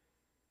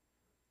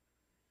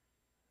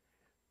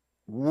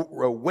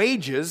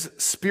 wages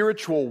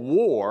spiritual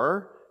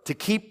war to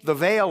keep the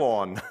veil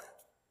on.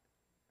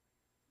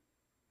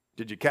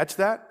 Did you catch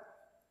that?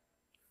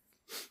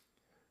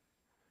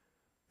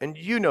 And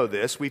you know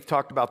this, we've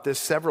talked about this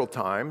several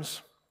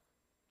times.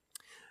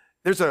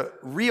 There's a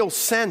real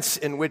sense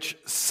in which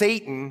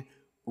Satan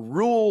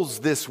rules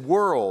this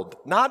world,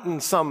 not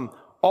in some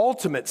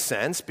ultimate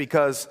sense,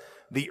 because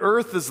the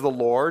earth is the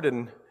Lord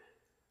and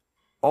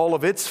all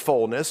of its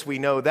fullness, we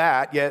know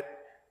that, yet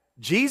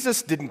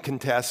Jesus didn't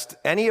contest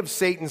any of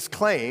Satan's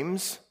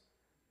claims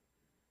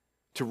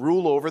to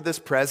rule over this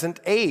present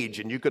age.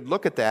 And you could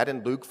look at that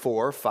in Luke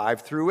 4,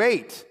 5 through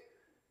 8.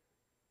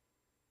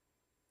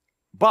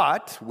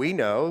 But we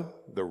know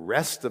the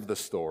rest of the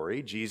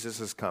story. Jesus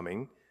is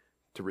coming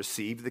to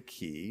receive the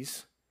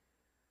keys,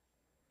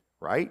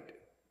 right,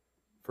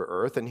 for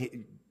earth.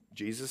 And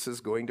Jesus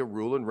is going to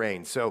rule and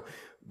reign. So,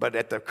 but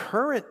at the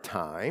current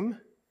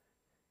time,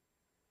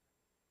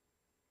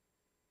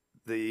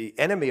 the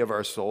enemy of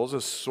our souls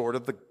is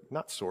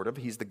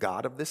he's the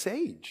God of this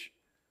age.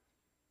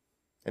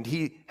 And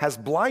he has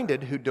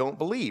blinded who don't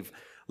believe,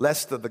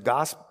 lest the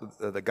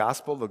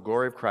gospel, the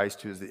glory of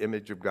Christ, who is the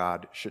image of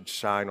God, should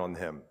shine on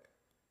him.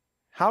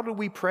 How do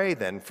we pray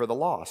then for the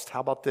lost?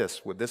 How about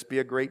this? Would this be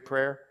a great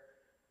prayer?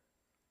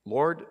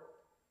 Lord,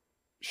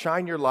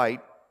 shine your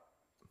light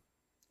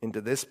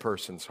into this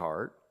person's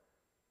heart.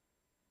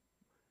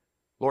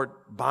 Lord,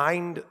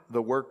 bind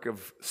the work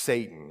of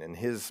Satan and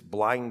his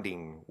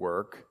blinding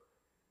work,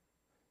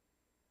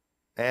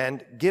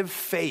 and give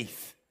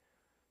faith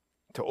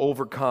to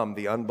overcome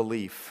the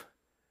unbelief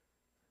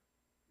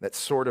that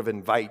sort of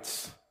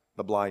invites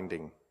the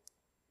blinding.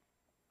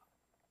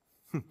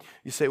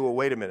 You say, well,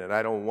 wait a minute,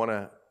 I don't want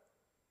to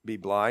be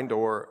blind,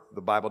 or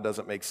the Bible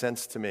doesn't make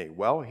sense to me.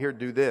 Well, here,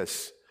 do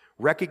this.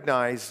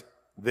 Recognize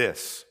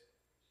this,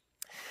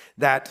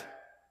 that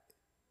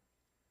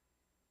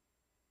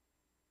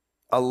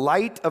a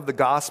light of the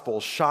gospel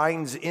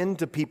shines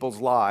into people's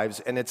lives,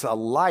 and it's a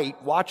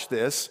light, watch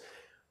this,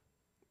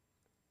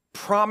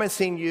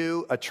 promising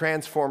you a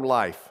transformed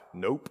life.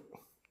 Nope.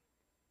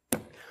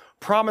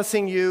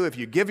 Promising you if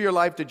you give your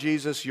life to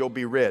Jesus, you'll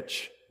be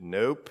rich.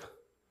 Nope.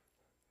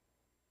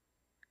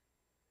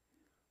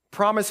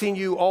 Promising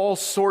you all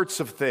sorts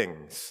of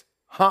things.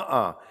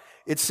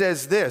 It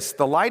says this,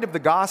 the light of the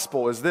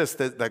gospel is this,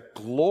 the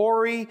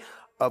glory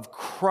of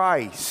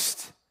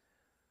Christ,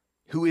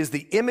 who is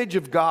the image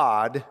of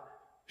God,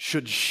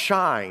 should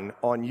shine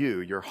on you,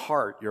 your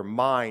heart, your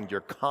mind,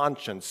 your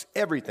conscience,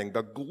 everything,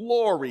 the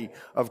glory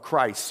of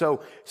Christ.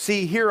 So,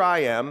 see, here I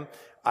am.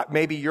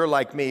 Maybe you're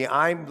like me.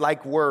 I'm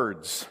like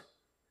words.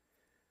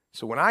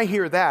 So when I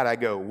hear that, I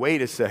go,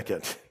 wait a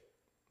second.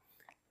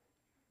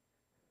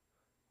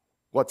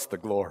 What's the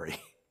glory?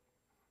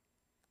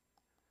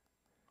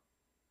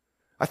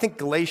 I think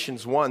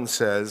Galatians 1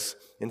 says,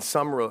 in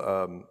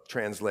some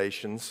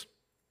translations,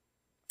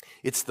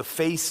 it's the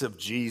face of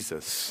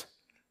Jesus.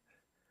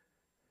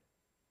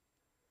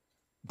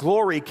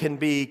 Glory can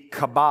be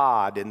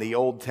kabod in the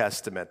Old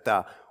Testament,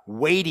 the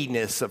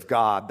weightiness of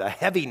God, the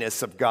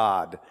heaviness of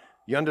God.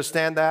 You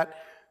understand that?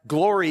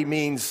 Glory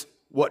means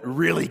what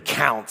really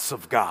counts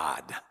of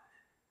God.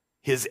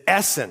 His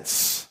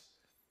essence,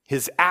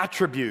 his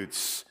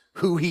attributes,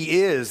 who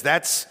he is.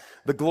 That's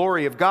the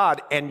glory of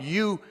God. And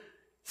you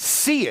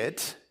see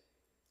it,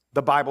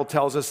 the Bible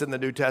tells us in the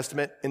New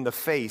Testament, in the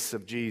face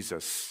of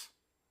Jesus.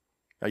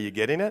 Are you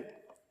getting it?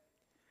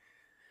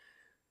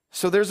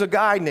 So there's a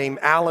guy named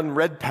Alan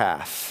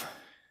Redpath.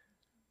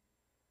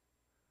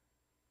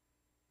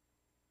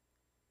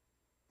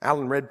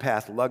 Alan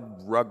Redpath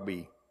loved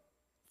rugby,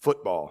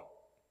 football.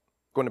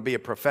 Going to be a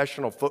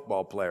professional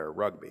football player,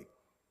 rugby,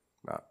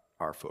 not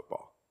our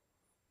football.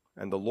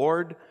 And the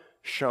Lord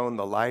shone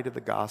the light of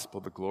the gospel,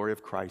 the glory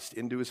of Christ,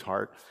 into his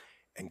heart.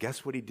 And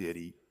guess what he did?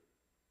 He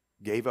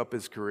gave up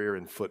his career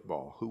in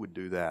football. Who would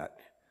do that?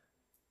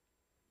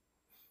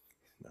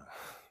 No.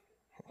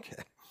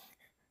 Okay.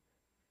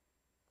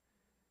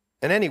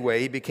 And anyway,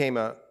 he became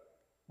a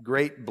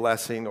great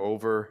blessing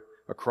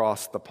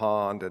across the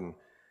pond, and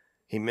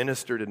he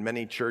ministered in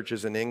many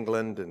churches in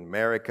England and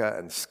America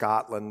and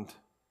Scotland,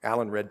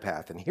 Alan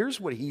Redpath. And here's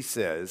what he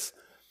says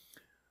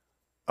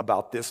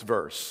about this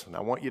verse. And I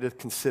want you to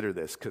consider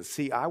this, because,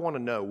 see, I want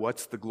to know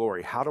what's the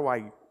glory. How do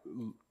I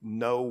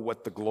know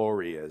what the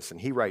glory is? And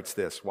he writes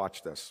this,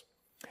 watch this.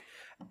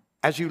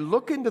 As you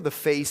look into the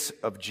face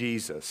of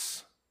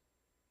Jesus,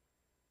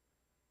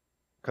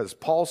 because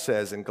Paul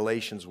says in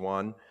Galatians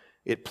 1,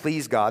 it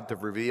pleased God to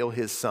reveal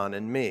his Son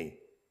in me.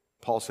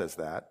 Paul says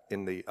that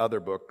in the other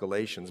book,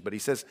 Galatians. But he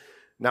says,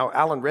 now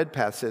Alan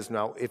Redpath says,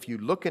 now if you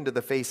look into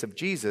the face of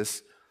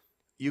Jesus,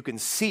 you can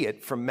see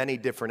it from many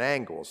different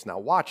angles. Now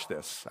watch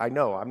this. I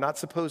know I'm not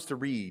supposed to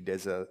read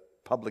as a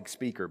public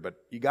speaker, but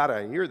you got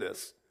to hear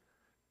this.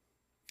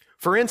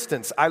 For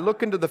instance, I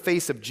look into the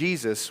face of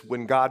Jesus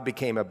when God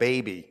became a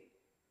baby.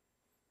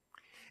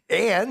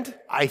 And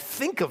I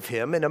think of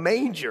him in a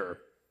manger.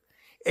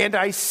 And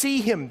I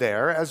see him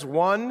there as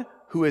one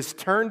who has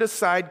turned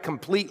aside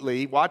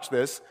completely, watch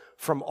this,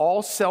 from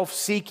all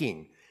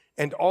self-seeking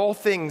and all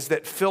things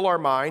that fill our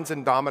minds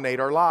and dominate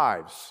our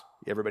lives.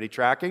 Everybody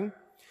tracking?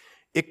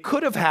 It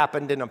could have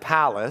happened in a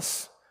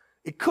palace.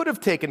 It could have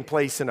taken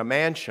place in a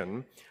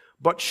mansion.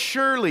 But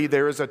surely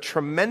there is a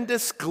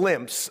tremendous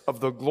glimpse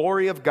of the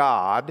glory of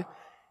God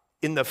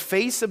in the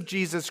face of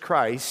Jesus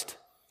Christ,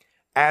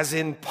 as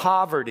in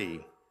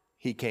poverty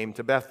he came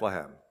to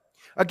Bethlehem.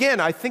 Again,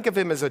 I think of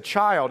him as a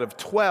child of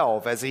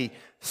 12 as he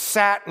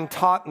sat and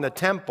taught in the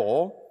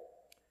temple,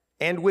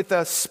 and with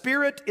a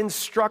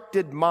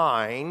spirit-instructed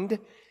mind,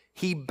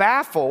 he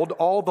baffled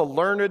all the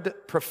learned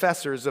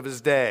professors of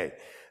his day.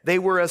 They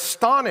were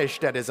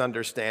astonished at his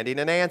understanding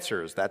and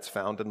answers. That's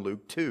found in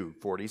Luke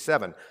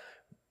 2:47.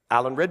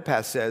 Alan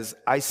Redpath says,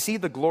 I see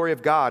the glory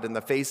of God in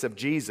the face of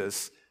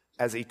Jesus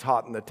as he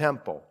taught in the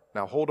temple.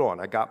 Now hold on,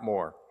 I got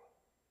more.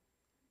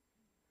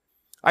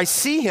 I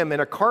see him in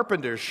a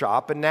carpenter's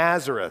shop in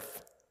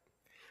Nazareth,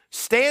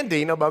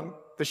 standing among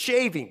the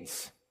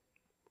shavings.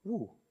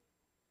 Ooh.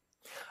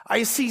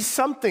 I see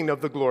something of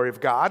the glory of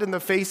God in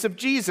the face of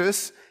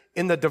Jesus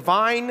in the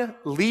divine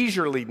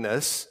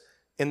leisureliness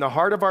in the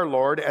heart of our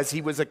Lord as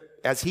he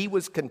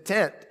was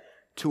content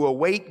to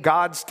await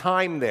God's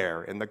time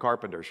there in the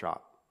carpenter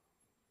shop,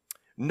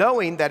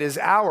 knowing that his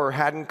hour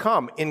hadn't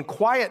come. In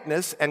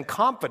quietness and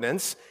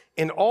confidence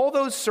in all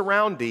those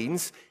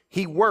surroundings,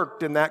 he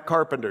worked in that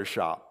carpenter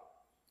shop.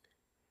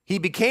 He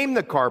became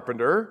the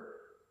carpenter.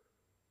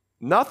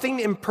 Nothing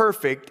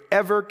imperfect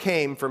ever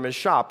came from his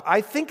shop.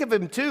 I think of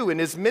him too in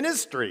his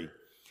ministry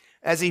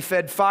as he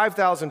fed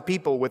 5,000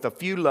 people with a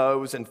few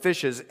loaves and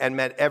fishes and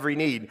met every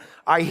need.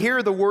 I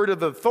hear the word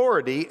of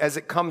authority as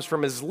it comes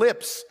from his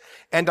lips,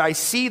 and I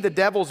see the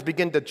devils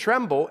begin to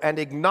tremble and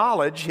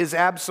acknowledge his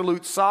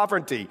absolute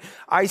sovereignty.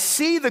 I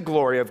see the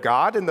glory of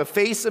God in the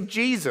face of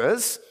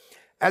Jesus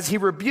as he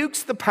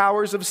rebukes the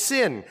powers of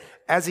sin,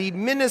 as he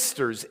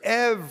ministers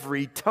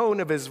every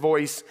tone of his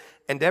voice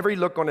and every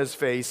look on his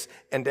face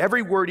and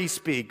every word he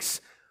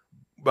speaks,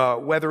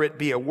 whether it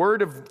be a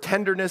word of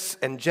tenderness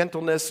and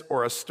gentleness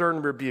or a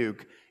stern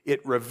rebuke,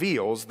 it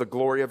reveals the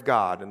glory of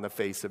God in the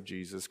face of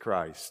Jesus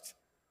Christ.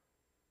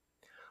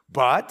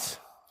 But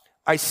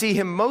I see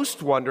him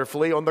most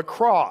wonderfully on the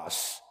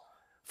cross,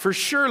 for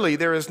surely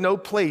there is no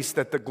place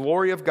that the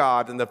glory of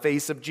God in the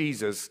face of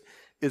Jesus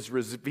is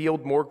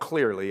revealed more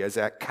clearly as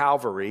at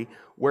Calvary,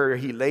 where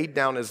he laid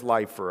down his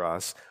life for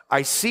us.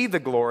 I see the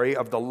glory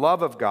of the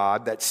love of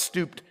God that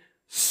stooped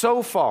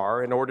so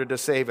far in order to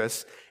save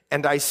us,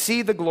 and I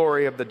see the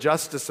glory of the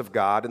justice of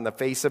God in the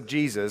face of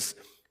Jesus,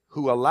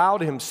 who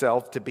allowed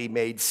himself to be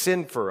made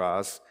sin for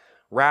us,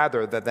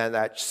 rather than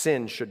that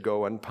sin should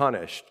go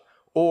unpunished,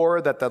 or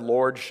that the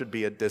Lord should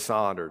be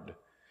dishonored.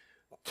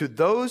 To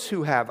those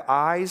who have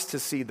eyes to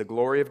see the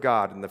glory of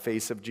God in the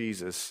face of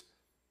Jesus,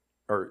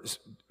 or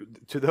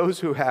to those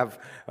who have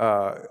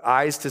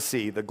eyes to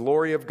see the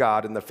glory of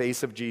God in the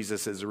face of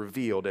Jesus is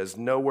revealed as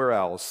nowhere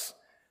else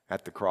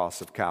at the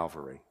cross of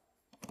Calvary.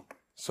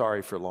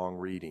 Sorry for long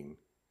reading,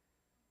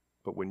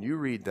 but when you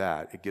read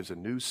that, it gives a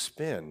new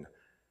spin,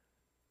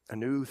 a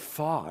new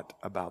thought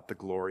about the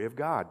glory of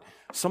God.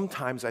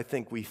 Sometimes I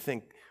think we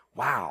think,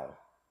 wow,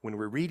 when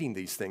we're reading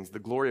these things, the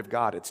glory of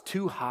God, it's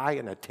too high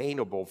and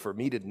attainable for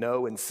me to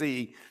know and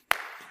see,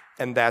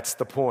 and that's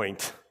the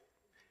point.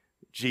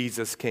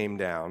 Jesus came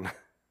down,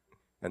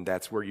 and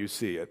that's where you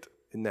see it.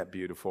 Isn't that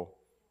beautiful?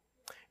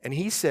 And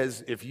he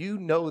says, if you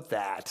know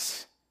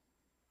that,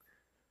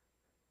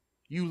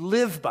 you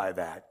live by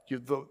that,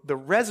 the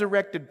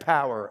resurrected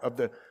power of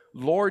the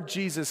Lord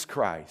Jesus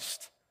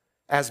Christ,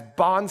 as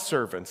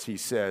bondservants, he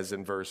says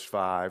in verse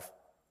 5,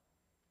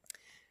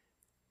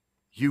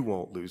 you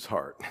won't lose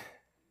heart.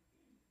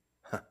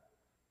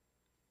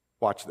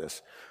 Watch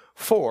this.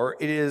 For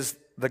it is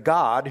the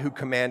God who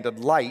commanded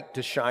light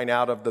to shine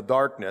out of the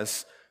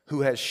darkness,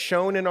 who has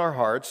shone in our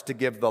hearts to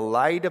give the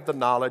light of the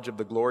knowledge of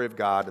the glory of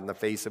God in the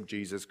face of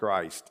Jesus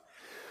Christ.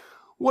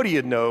 What do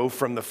you know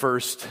from the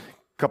first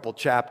couple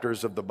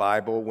chapters of the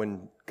Bible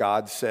when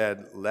God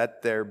said,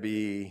 let there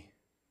be,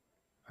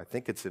 I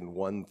think it's in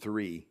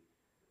 1:3,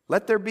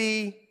 let there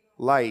be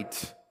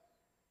light.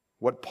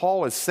 What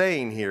Paul is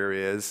saying here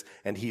is,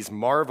 and he's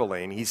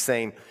marveling, he's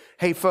saying,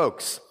 hey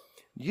folks,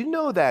 you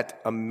know that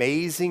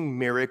amazing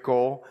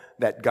miracle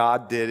that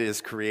God did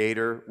as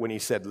creator when he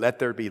said, let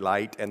there be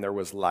light, and there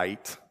was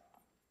light?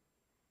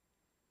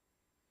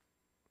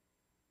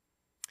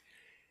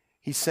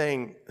 He's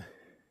saying,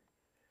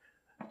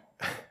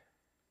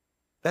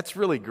 that's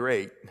really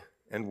great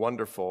and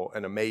wonderful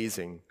and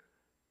amazing.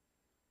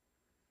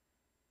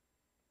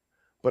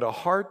 But a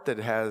heart that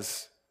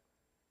has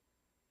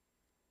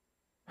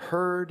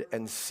heard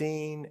and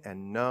seen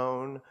and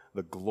known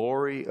the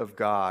glory of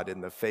God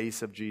in the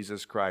face of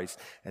Jesus Christ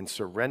and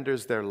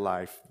surrenders their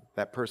life,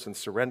 that person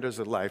surrenders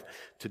their life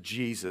to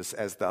Jesus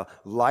as the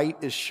light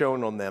is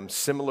shown on them,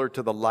 similar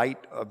to the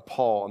light of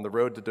Paul on the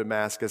road to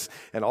Damascus,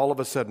 and all of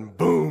a sudden,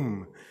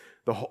 boom,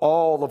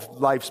 all of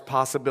life's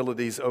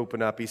possibilities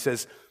open up. He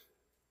says,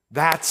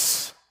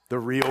 that's the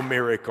real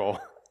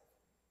miracle.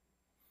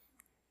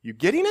 You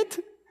getting it?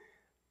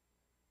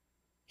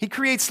 He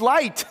creates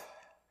light.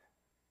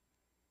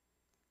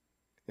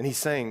 And he's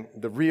saying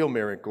the real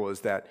miracle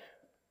is that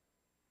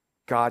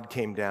God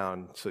came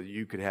down so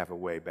you could have a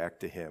way back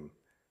to him.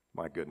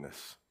 My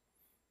goodness.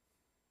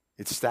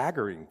 It's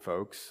staggering,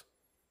 folks.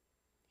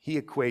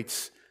 He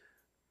equates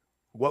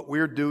what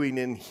we're doing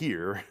in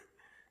here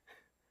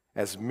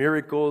as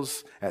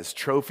miracles, as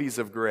trophies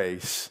of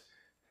grace,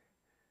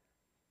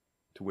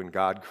 to when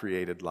God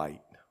created light.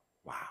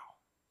 Wow.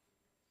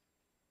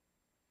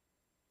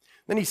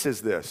 Then he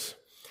says this,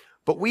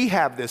 but we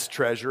have this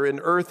treasure in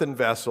earthen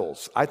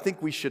vessels. I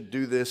think we should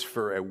do this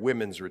for a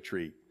women's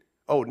retreat.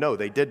 Oh, no,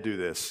 they did do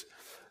this.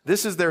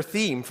 This is their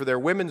theme for their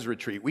women's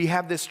retreat. We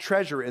have this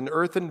treasure in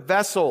earthen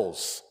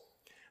vessels,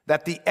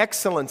 that the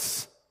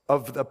excellence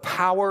of the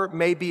power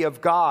may be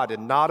of God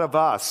and not of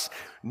us.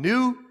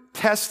 New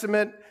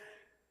Testament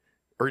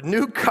or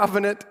New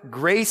Covenant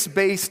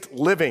grace-based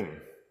living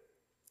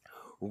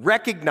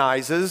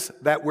recognizes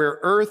that we're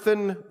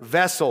earthen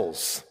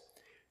vessels.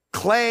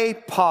 Clay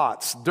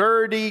pots,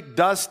 dirty,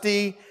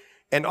 dusty,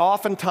 and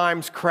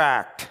oftentimes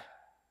cracked.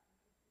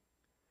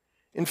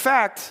 In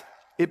fact,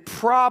 it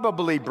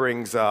probably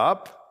brings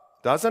up,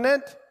 doesn't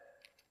it?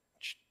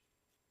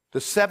 The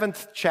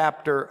 7th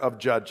chapter of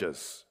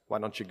Judges. Why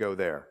don't you go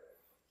there?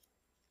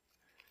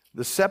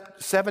 The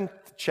 7th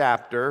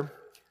chapter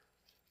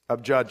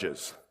of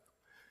Judges.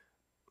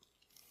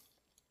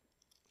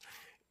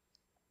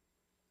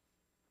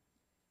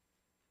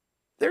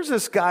 There's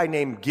this guy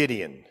named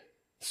Gideon.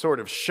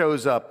 Sort of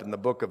shows up in the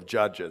book of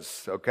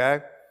Judges,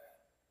 okay?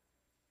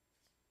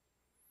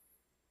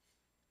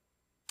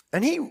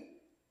 And he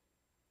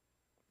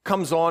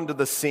comes onto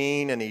the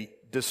scene and he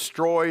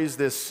destroys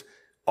this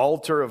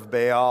altar of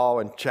Baal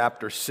in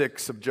chapter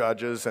 6 of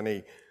Judges, and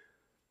he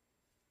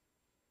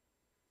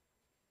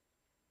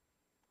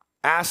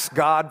asks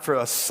God for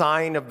a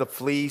sign of the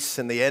fleece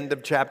in the end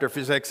of chapter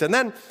 6. And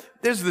then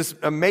there's this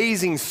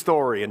amazing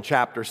story in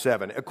chapter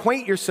 7.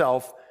 Acquaint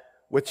yourself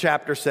with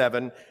chapter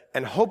 7,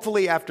 and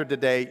hopefully after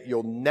today,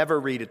 you'll never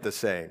read it the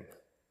same.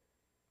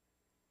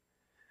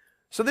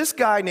 So this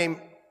guy named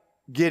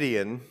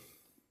Gideon,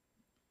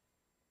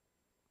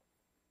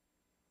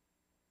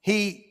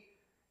 he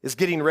is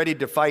getting ready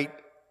to fight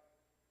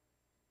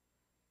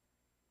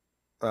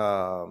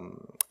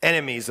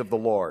enemies of the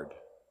Lord.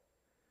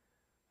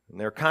 And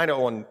they're kind of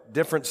on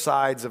different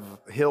sides of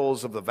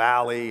hills of the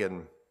valley.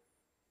 And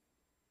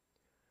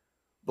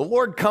the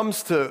Lord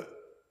comes to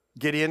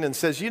Gideon and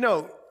says, you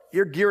know,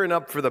 you're gearing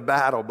up for the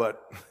battle,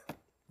 but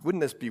wouldn't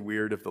this be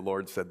weird if the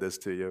Lord said this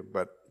to you?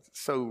 But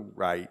it's so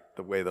right,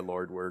 the way the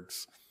Lord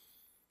works.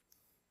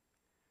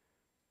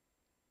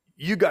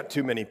 You got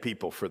too many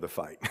people for the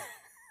fight.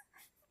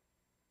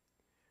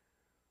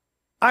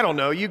 I don't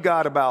know, you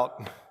got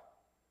about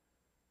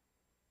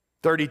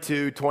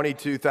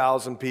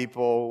 22,000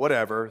 people,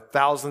 whatever,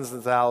 thousands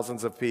and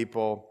thousands of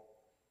people.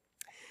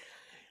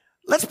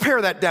 Let's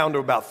pare that down to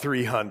about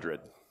 300.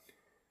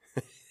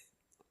 You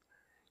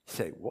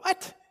say,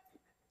 what?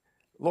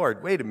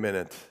 Lord, wait a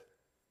minute.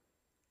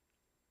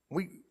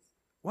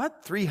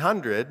 What,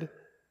 300?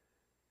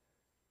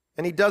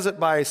 And he does it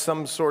by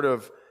some sort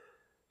of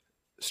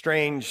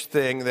strange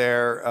thing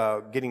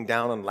there, getting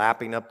down and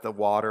lapping up the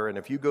water. And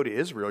if you go to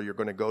Israel, you're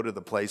going to go to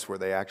the place where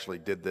they actually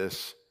did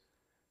this.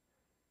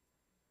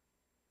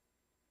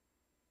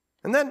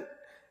 And then,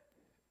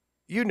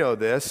 you know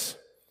this.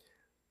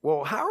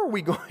 Well, how are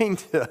we going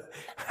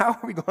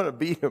to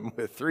beat them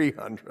with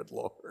 300,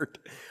 Lord?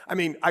 I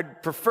mean,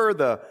 I'd prefer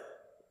the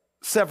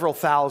several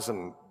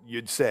thousand,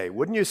 you'd say.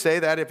 Wouldn't you say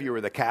that if you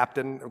were the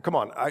captain? Come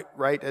on,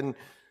 right? And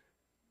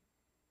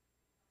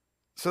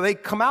so they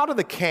come out of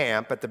the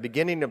camp at the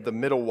beginning of the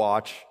middle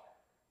watch.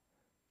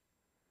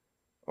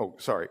 Oh,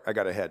 sorry, I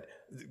got ahead.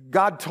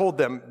 God told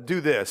them,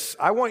 do this.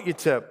 I want you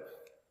to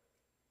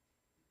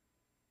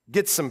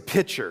get some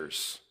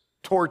pitchers,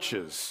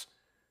 torches,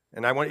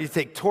 and I want you to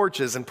take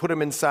torches and put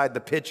them inside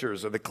the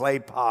pitchers or the clay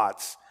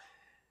pots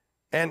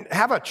and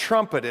have a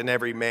trumpet in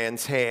every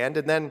man's hand.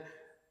 And then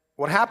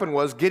what happened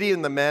was Gideon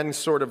and the men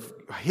sort of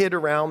hid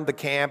around the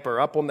camp or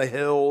up on the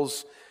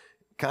hills,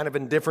 kind of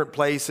in different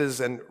places.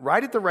 And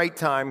right at the right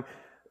time,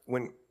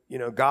 when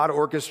God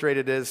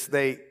orchestrated this,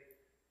 they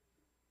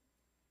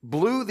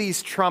blew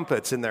these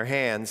trumpets in their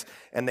hands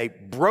and they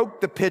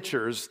broke the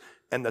pitchers,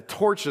 and the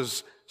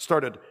torches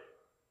started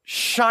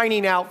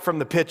shining out from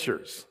the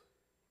pitchers.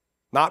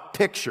 Not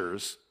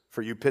pictures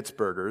for you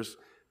Pittsburghers,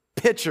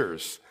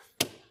 pitchers.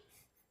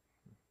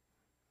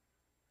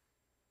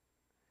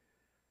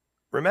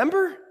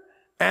 Remember?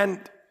 And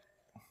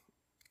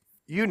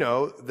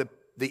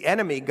the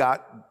enemy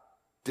got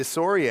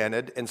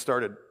disoriented and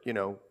started,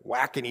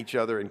 whacking each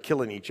other and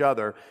killing each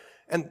other,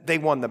 and they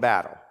won the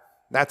battle.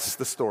 That's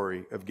the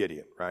story of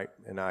Gideon, right?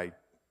 And I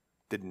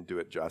didn't do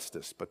it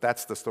justice, but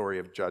that's the story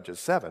of Judges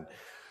 7.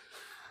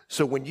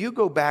 So when you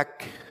go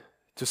back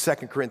to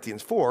 2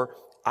 Corinthians 4,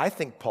 I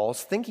think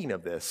Paul's thinking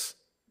of this.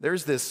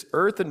 There's this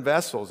earthen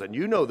vessels, and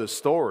you know the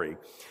story.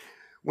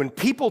 When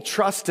people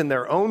trust in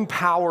their own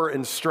power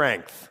and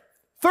strength,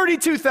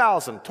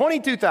 32,000,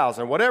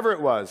 22,000, whatever it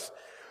was,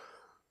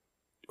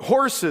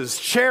 horses,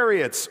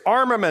 chariots,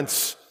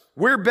 armaments,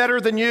 we're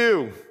better than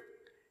you.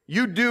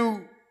 You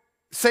do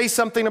say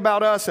something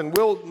about us and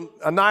we'll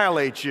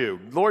annihilate you.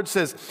 The Lord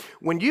says,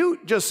 when you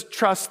just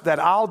trust that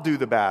I'll do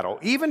the battle,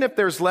 even if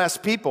there's less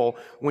people,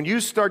 when you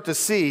start to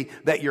see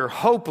that you're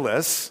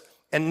hopeless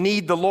and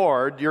need the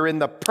Lord, you're in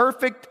the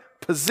perfect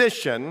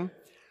position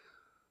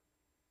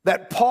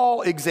that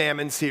Paul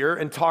examines here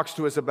and talks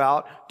to us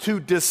about to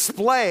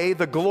display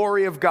the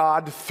glory of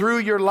God through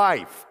your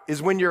life,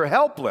 is when you're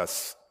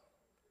helpless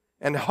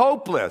and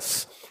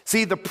hopeless.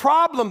 See, the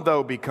problem,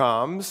 though,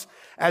 becomes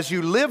as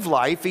you live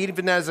life,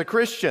 even as a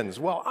Christian,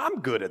 well, I'm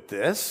good at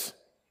this.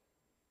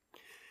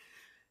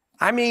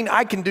 I mean,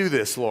 I can do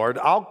this, Lord.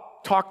 I'll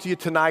talk to you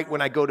tonight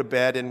when I go to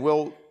bed and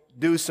we'll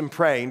do some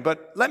praying,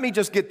 but let me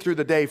just get through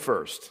the day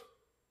first.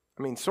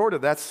 I mean, sort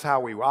of, that's how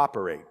we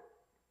operate.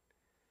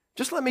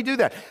 Just let me do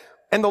that.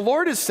 And the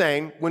Lord is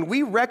saying, when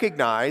we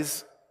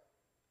recognize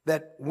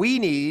that we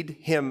need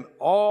Him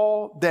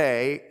all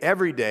day,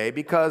 every day,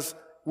 because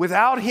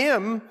without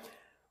Him,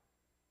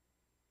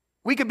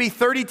 we could be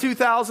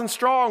 32,000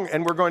 strong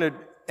and we're going to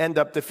end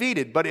up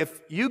defeated. But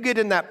if you get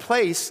in that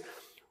place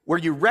where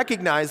you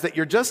recognize that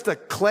you're just a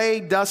clay,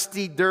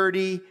 dusty,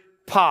 dirty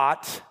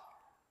pot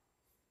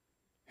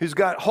who's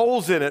got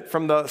holes in it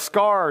from the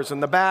scars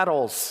and the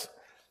battles,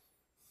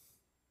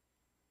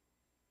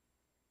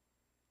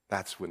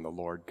 that's when the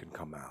Lord can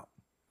come out.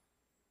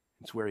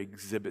 It's where He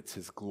exhibits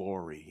His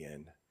glory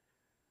in.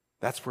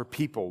 That's where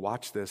people,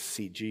 watch this,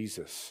 see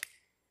Jesus.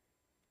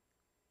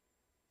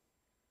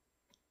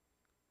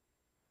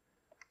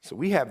 So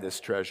we have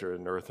this treasure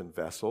in earthen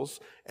vessels,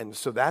 and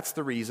so that's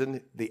the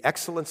reason the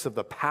excellence of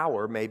the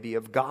power may be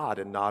of God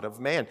and not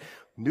of man.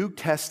 New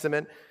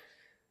Testament,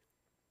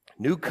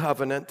 New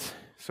Covenant,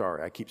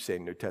 sorry, I keep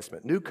saying New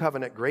Testament, New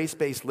Covenant,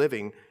 grace-based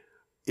living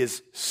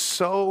is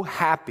so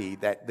happy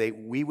that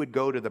we would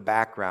go to the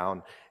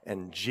background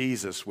and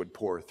Jesus would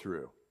pour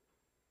through.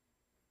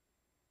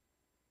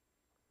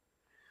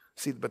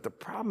 See, but the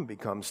problem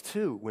becomes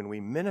too, when we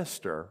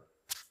minister,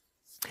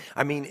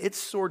 I mean, it's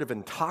sort of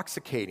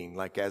intoxicating,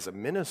 like as a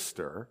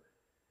minister,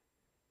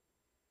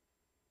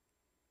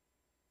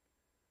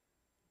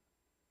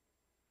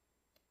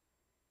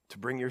 to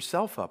bring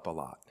yourself up a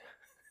lot.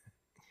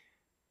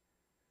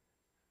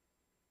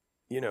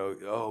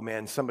 Oh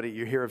man,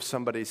 you hear of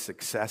somebody's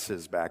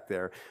successes back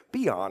there.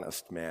 Be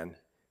honest, man.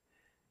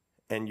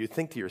 And you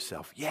think to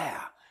yourself, yeah,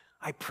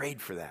 I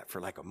prayed for that for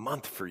like a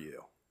month for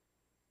you.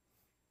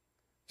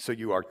 So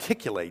you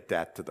articulate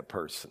that to the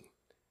person.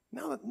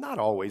 No, not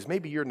always.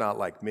 Maybe you're not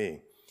like me.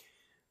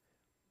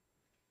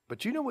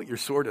 But you know what you're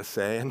sort of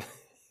saying?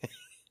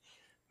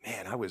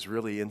 Man, I was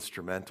really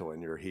instrumental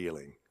in your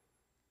healing.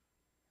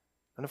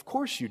 And of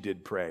course you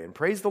did pray. And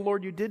praise the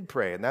Lord you did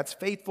pray. And that's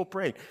faithful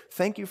praying.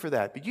 Thank you for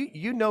that. But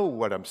you know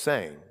what I'm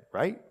saying,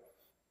 right?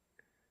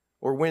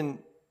 Or when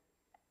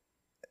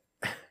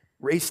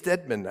Ray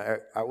Stedman, I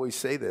always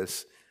say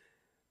this,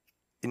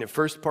 in the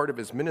first part of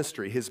his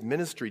ministry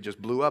just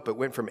blew up. It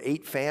went from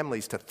 8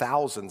 families to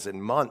thousands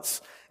in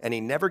months. And he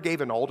never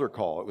gave an altar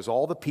call. It was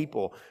all the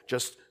people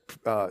just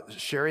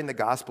sharing the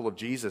gospel of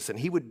Jesus. And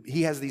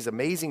he has these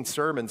amazing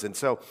sermons. And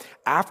so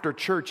after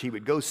church, he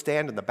would go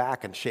stand in the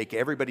back and shake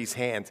everybody's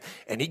hands.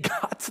 And he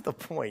got to the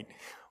point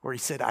where he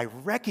said, I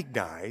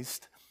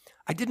recognized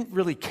I didn't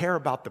really care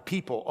about the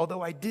people,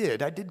 although I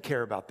did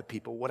care about the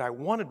people. What I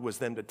wanted was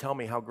them to tell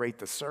me how great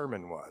the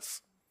sermon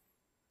was.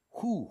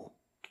 Whew.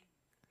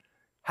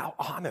 How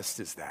honest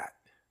is that?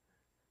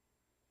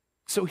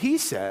 So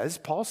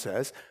Paul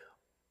says,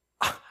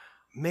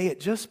 may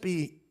it just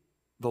be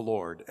the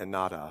Lord and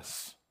not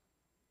us.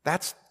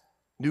 That's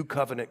new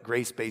covenant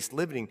grace-based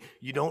living.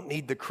 You don't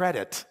need the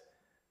credit.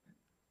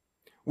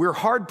 We're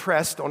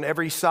hard-pressed on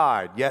every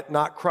side, yet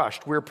not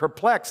crushed. We're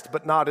perplexed,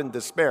 but not in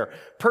despair.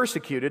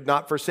 Persecuted,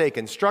 not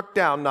forsaken. Struck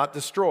down, not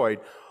destroyed.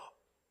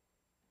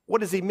 What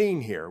does he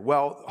mean here?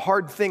 Well,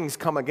 hard things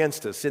come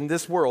against us. In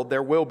this world,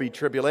 there will be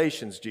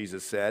tribulations,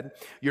 Jesus said.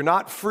 You're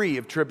not free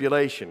of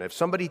tribulation. If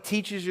somebody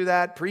teaches you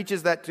that,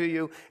 preaches that to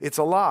you, it's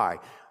a lie.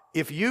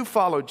 If you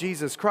follow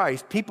Jesus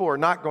Christ, people are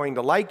not going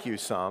to like you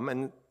some,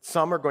 and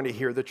some are going to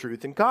hear the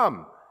truth and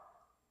come.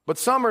 But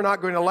some are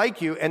not going to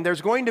like you, and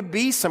there's going to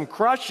be some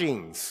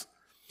crushings.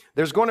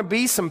 There's going to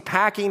be some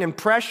packing and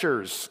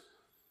pressures.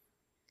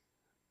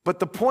 But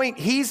the point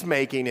he's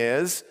making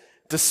is,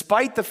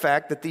 despite the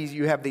fact that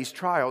you have these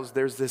trials,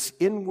 there's this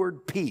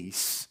inward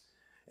peace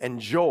and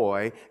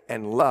joy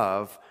and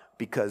love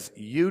because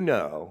you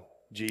know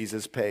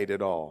Jesus paid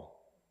it all.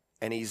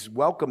 And he's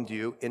welcomed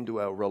you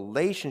into a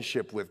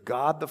relationship with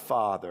God the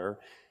Father.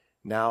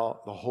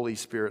 Now the Holy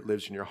Spirit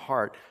lives in your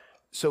heart.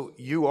 So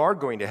you are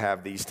going to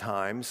have these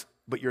times,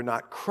 but you're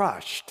not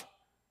crushed.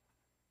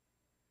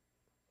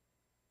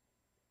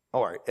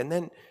 All right, and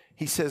then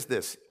he says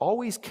this,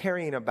 always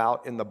carrying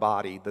about in the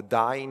body the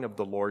dying of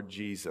the Lord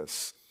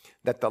Jesus,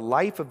 that the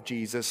life of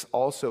Jesus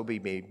also be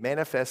made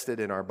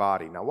manifested in our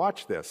body. Now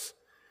watch this.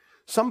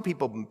 Some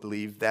people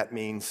believe that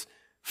means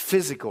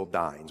physical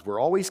dying. We're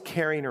always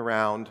carrying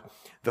around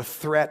the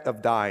threat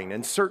of dying,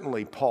 and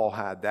certainly Paul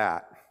had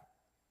that.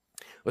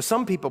 But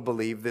some people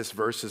believe this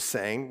verse is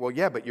saying, well,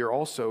 yeah, but you're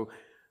also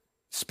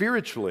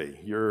spiritually,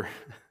 you're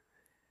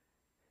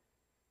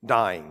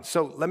dying.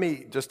 So let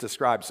me just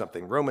describe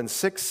something. Romans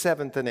 6,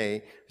 7,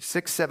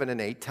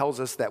 and 8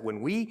 tells us that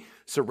when we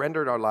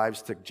surrendered our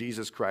lives to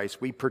Jesus Christ,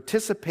 we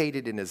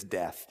participated in his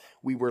death.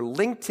 We were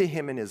linked to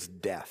him in his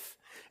death.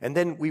 And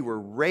then we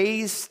were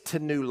raised to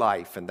new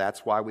life, and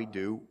that's why we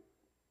do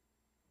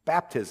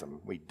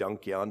baptism. We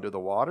dunk you under the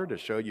water to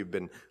show you've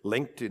been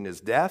linked in his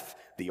death.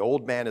 The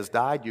old man has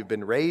died. You've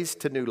been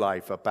raised to new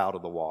life up out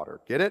of the water.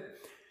 Get it?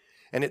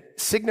 And it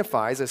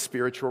signifies a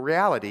spiritual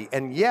reality.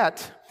 And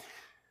yet,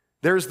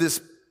 there's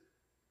this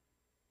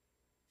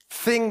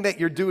thing that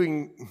you're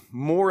doing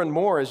more and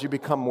more as you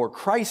become more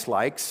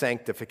Christ-like,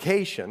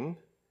 sanctification,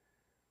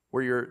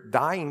 where you're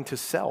dying to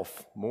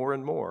self more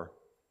and more.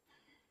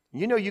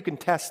 You know you can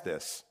test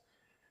this.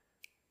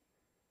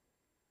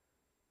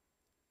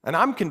 And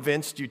I'm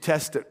convinced you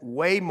test it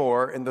way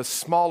more in the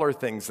smaller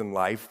things in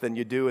life than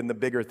you do in the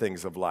bigger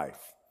things of life.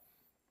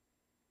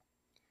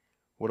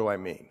 What do I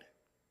mean?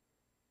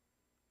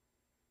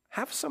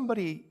 Have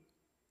somebody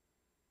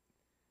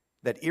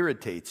that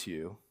irritates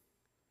you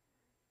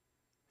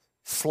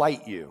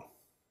slight you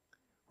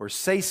or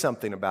say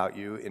something about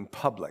you in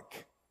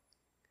public,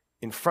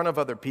 in front of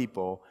other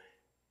people,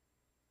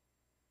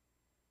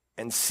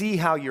 and see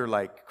how you're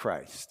like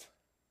Christ.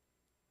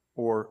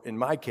 Or, in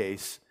my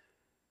case,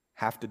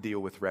 have to deal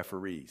with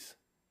referees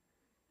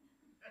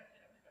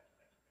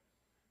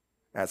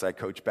as I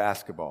coach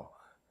basketball.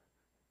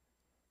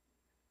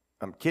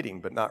 I'm kidding,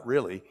 but not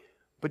really.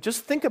 But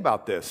just think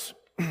about this.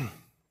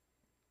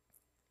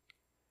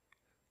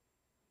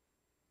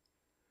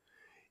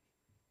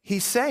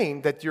 He's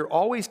saying that you're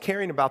always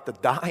caring about the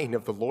dying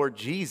of the Lord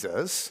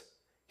Jesus.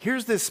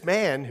 Here's this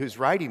man who's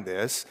writing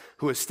this,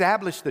 who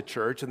established the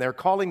church, and they're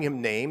calling him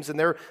names, and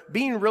they're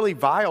being really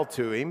vile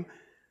to him,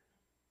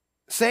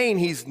 saying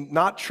he's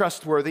not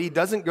trustworthy, he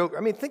doesn't go.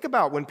 I mean, think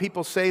about when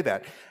people say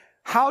that.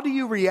 How do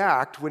you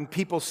react when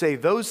people say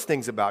those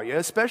things about you,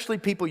 especially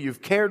people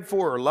you've cared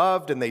for or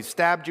loved and they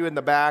stabbed you in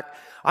the back?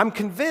 I'm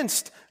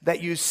convinced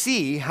that you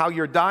see how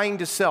you're dying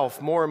to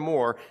self more and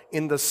more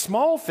in the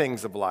small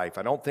things of life.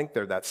 I don't think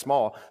they're that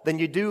small, than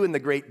you do in the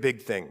great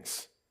big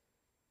things.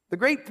 The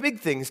great big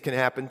things can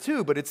happen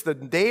too, but it's the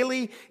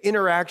daily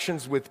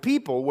interactions with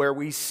people where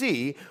we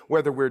see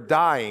whether we're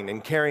dying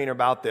and caring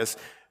about this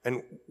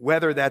and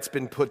whether that's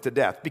been put to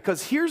death.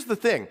 Because here's the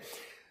thing.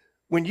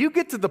 When you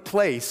get to the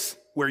place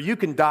where you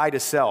can die to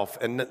self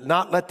and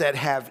not let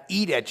that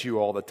eat at you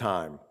all the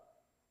time,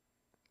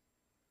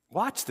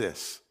 watch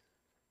this.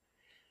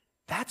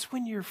 That's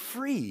when you're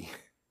free.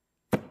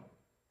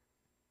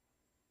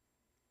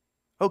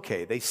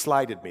 Okay, they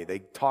slighted me, they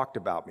talked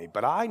about me,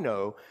 but I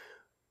know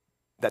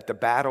that the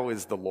battle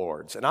is the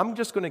Lord's. And I'm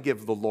just going to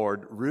give the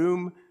Lord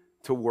room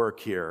to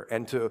work here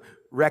and to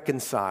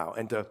reconcile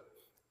and to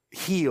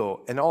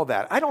heal and all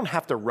that. I don't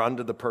have to run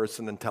to the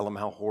person and tell them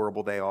how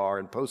horrible they are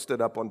and post it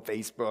up on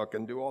Facebook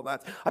and do all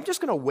that. I'm just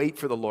going to wait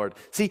for the Lord.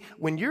 See,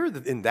 when you're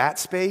in that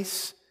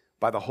space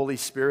by the Holy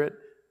Spirit,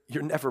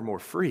 you're never more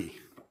free.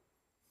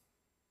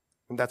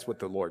 And that's what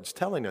the Lord's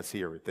telling us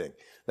here, I think.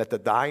 That the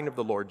dying of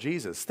the Lord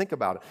Jesus, think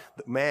about it.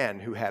 The man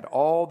who had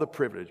all the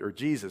privilege, or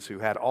Jesus who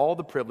had all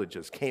the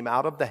privileges, came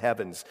out of the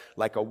heavens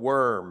like a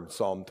worm,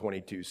 Psalm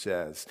 22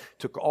 says.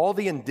 Took all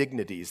the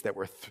indignities that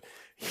were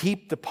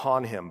heaped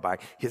upon him by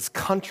his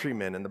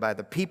countrymen and by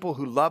the people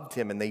who loved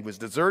him, and he was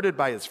deserted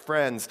by his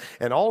friends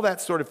and all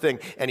that sort of thing.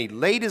 And he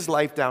laid his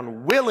life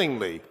down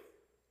willingly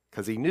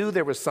because he knew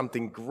there was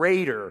something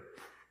greater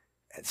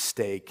at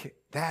stake.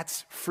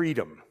 That's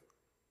freedom.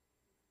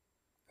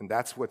 And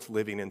that's what's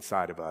living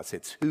inside of us.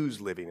 It's who's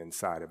living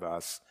inside of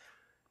us.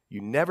 You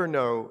never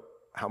know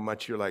how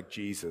much you're like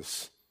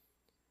Jesus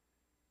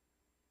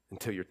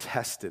until you're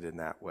tested in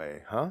that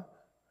way, huh?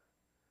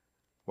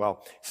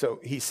 Well,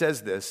 so he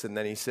says this, and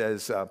then he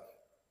says,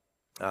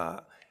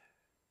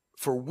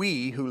 for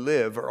we who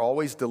live are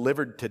always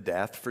delivered to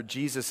death for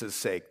Jesus'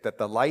 sake, that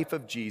the life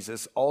of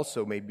Jesus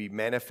also may be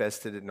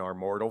manifested in our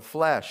mortal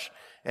flesh.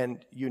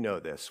 And you know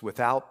this,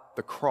 without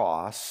the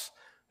cross,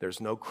 there's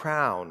no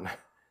crown.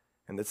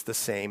 And it's the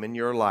same in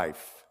your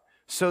life.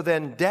 So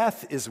then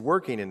death is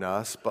working in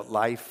us, but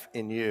life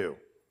in you,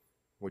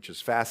 which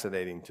is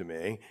fascinating to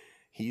me.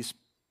 He's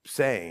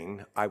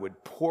saying, I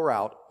would pour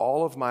out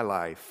all of my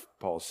life,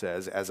 Paul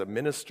says, as a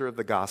minister of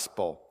the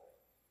gospel.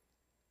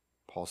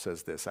 Paul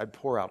says this, I'd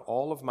pour out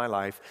all of my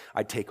life.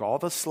 I'd take all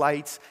the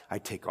slights.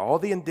 I'd take all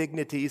the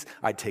indignities.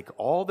 I'd take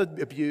all the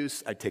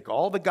abuse. I'd take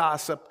all the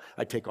gossip.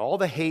 I'd take all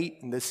the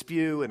hate and the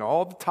spew and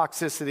all the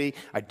toxicity.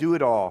 I'd do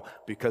it all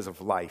because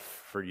of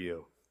life for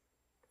you.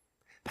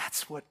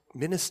 That's what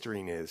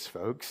ministering is,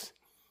 folks.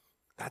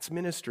 That's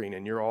ministering,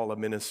 and you're all a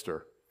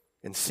minister.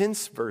 And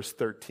since verse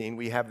 13,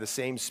 we have the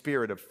same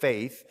spirit of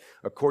faith,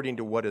 according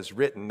to what is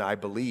written, I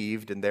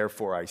believed, and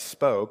therefore I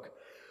spoke.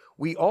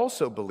 We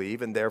also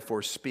believe and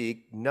therefore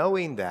speak,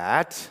 knowing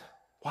that,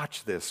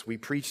 watch this, we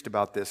preached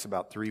about this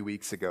about 3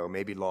 weeks ago,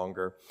 maybe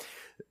longer.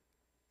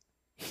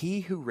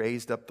 He who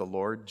raised up the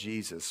Lord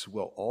Jesus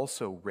will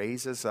also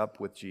raise us up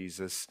with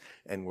Jesus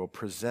and will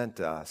present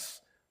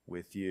us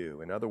with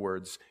you. In other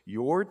words,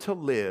 you're to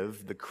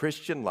live the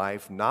Christian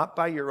life not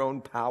by your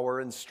own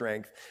power and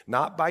strength,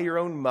 not by your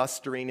own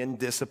mustering and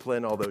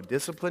discipline, although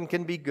discipline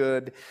can be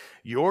good.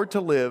 You're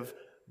to live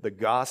the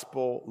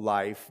gospel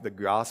life, the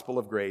gospel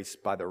of grace,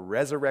 by the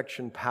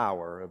resurrection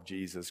power of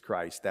Jesus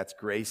Christ. That's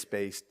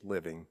grace-based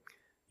living.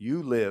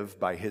 You live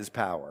by his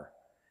power,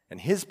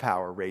 and his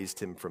power raised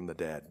him from the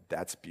dead.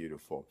 That's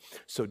beautiful.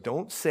 So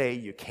don't say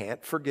you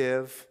can't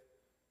forgive.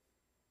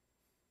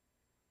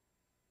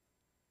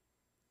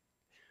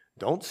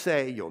 Don't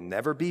say you'll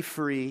never be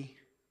free.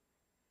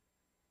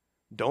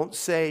 Don't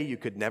say you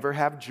could never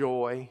have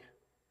joy.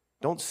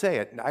 Don't say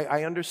it.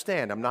 I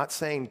understand. I'm not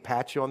saying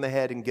pat you on the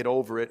head and get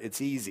over it. It's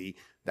easy.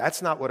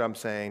 That's not what I'm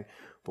saying.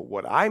 But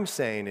what I'm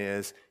saying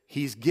is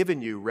he's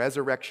given you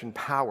resurrection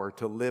power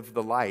to live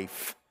the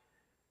life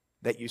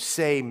that you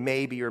say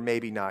maybe or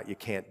maybe not you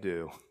can't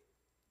do.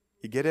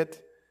 You get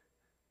it?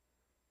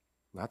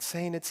 I'm not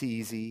saying it's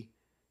easy.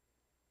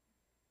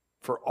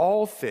 For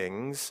all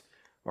things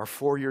are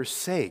for your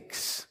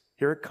sakes.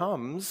 Here it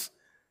comes.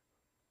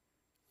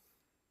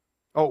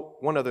 Oh,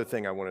 one other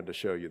thing I wanted to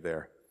show you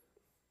there.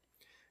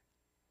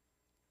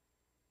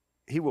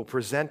 He will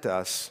present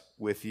us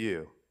with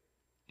you.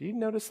 Do you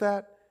notice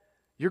that?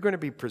 You're going to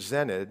be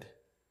presented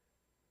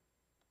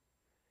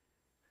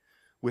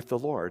with the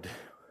Lord.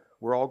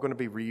 We're all going to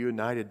be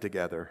reunited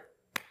together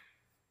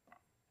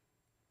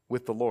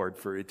with the Lord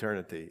for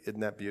eternity. Isn't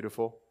that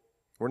beautiful?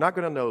 We're not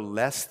going to know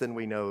less than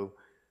we know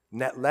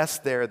less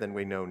there than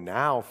we know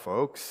now,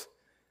 folks.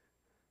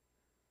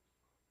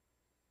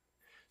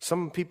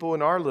 Some people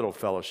in our little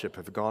fellowship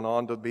have gone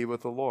on to be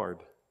with the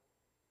Lord.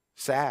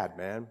 Sad,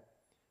 man.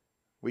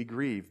 We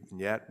grieve, and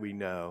yet we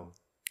know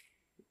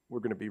we're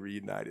going to be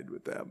reunited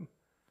with them.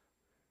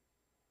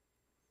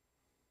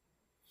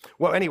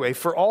 Well, anyway,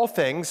 for all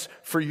things,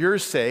 for your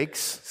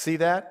sakes, see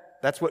that?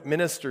 That's what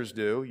ministers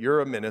do.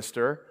 You're a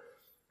minister.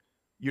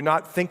 You're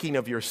not thinking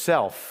of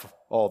yourself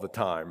all the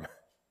time.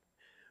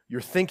 You're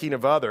thinking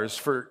of others.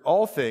 For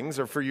all things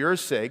are for your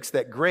sakes,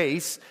 that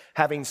grace,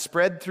 having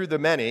spread through the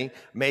many,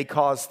 may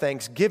cause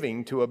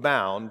thanksgiving to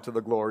abound to the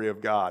glory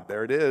of God.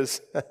 There it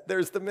is.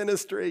 There's the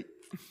ministry.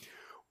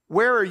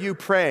 Where are you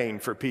praying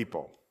for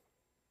people?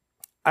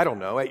 I don't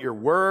know, at your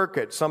work,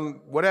 at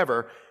some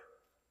whatever.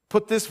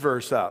 Put this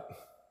verse up.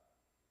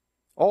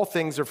 All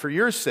things are for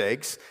your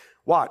sakes.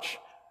 Watch.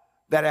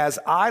 That as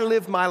I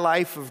live my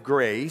life of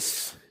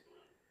grace,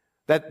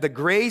 that the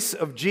grace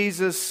of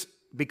Jesus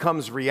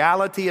becomes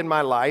reality in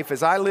my life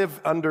as I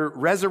live under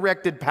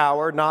resurrected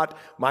power, not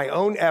my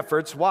own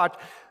efforts. Watch,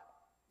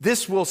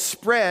 this will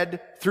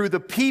spread through the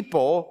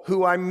people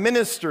who I'm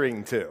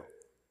ministering to.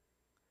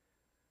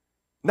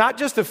 Not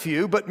just a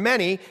few, but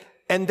many,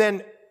 and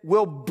then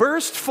will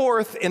burst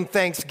forth in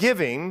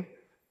thanksgiving,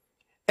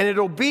 and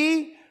it'll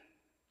be,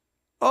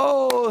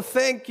 oh,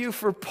 thank you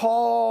for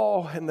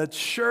Paul and the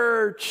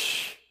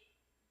church.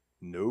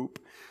 Nope.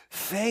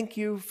 Thank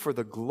you for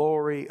the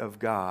glory of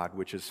God,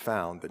 which is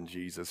found in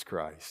Jesus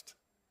Christ.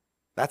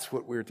 That's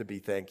what we're to be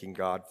thanking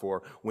God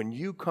for. When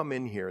you come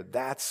in here,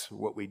 that's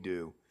what we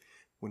do.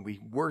 When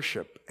we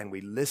worship and we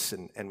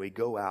listen and we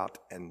go out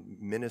and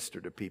minister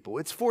to people,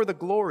 it's for the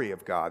glory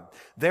of God.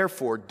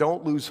 Therefore,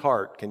 don't lose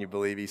heart. Can you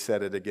believe he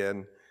said it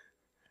again?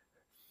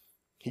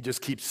 He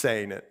just keeps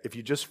saying it. If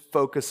you just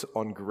focus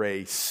on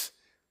grace,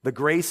 the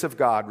grace of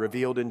God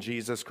revealed in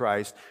Jesus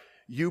Christ,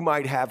 you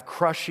might have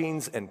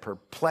crushings and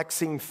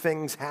perplexing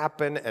things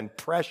happen and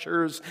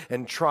pressures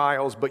and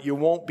trials, but you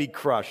won't be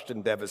crushed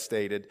and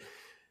devastated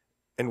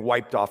and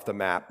wiped off the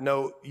map.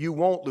 No, you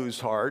won't lose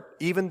heart.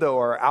 Even though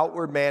our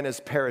outward man is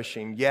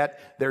perishing,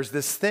 yet there's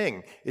this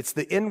thing. It's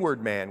the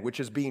inward man, which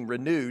is being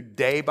renewed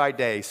day by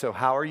day. So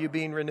how are you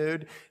being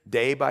renewed?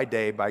 Day by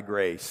day by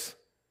grace.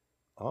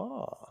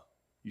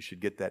 You should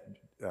get that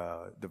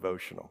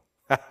devotional.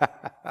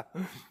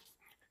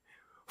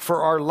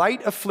 For our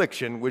light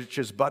affliction, which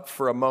is but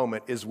for a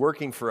moment, is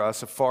working for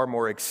us a far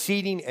more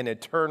exceeding and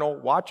eternal,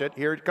 watch it,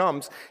 here it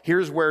comes.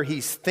 Here's where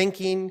he's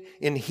thinking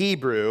in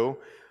Hebrew,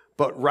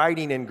 but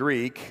writing in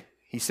Greek.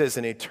 He says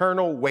an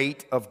eternal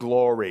weight of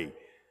glory.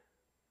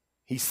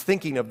 He's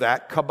thinking of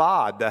that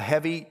kabod,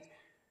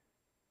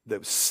 the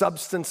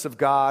substance of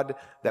God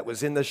that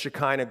was in the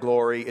Shekinah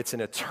glory. It's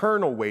an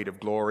eternal weight of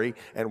glory.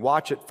 And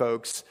watch it,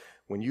 folks,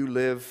 when you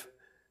live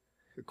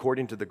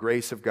according to the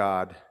grace of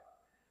God,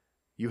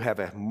 you have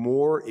a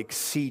more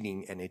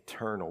exceeding and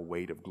eternal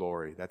weight of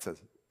glory. That's a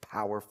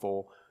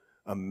powerful,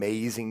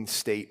 amazing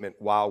statement.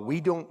 While we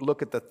don't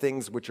look at the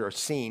things which are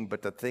seen,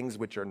 but the things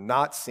which are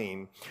not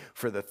seen,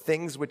 for the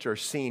things which are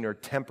seen are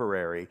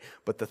temporary,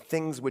 but the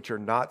things which are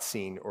not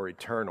seen are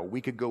eternal.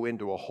 We could go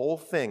into a whole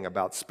thing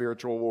about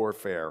spiritual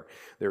warfare.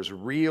 There's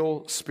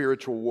real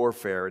spiritual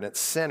warfare, and it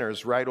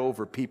centers right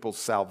over people's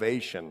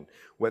salvation,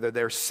 whether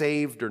they're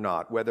saved or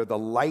not, whether the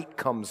light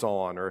comes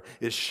on or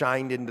is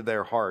shined into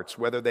their hearts,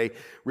 whether they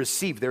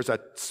receive. There's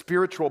a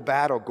spiritual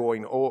battle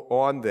going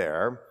on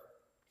there.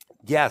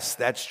 Yes,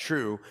 that's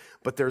true,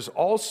 but there's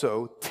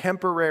also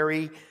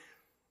temporary,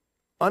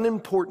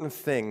 unimportant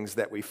things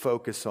that we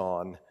focus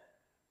on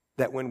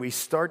that when we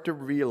start to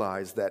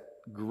realize that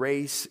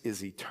grace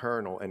is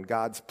eternal and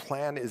God's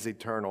plan is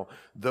eternal,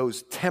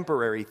 those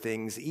temporary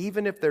things,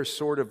 even if they're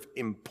sort of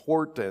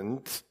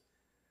important,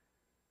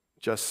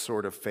 just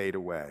sort of fade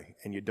away,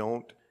 and you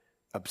don't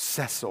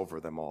obsess over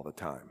them all the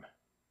time.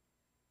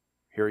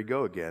 Here we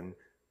go again,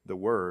 the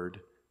word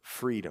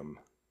freedom.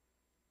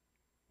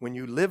 When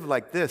you live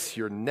like this,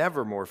 you're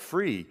never more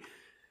free.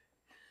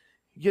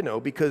 You know,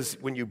 because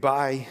when you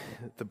buy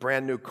the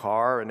brand new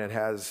car and it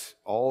has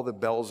all the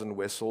bells and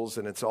whistles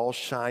and it's all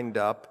shined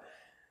up,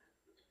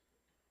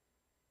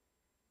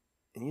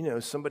 and you know,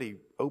 somebody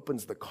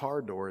opens the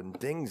car door and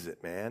dings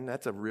it, man,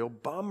 that's a real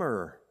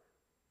bummer.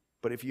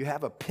 But if you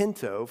have a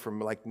Pinto from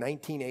like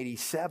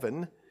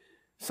 1987,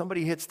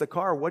 somebody hits the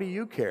car, what do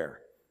you care?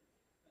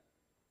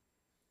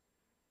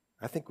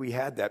 I think we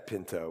had that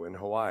Pinto in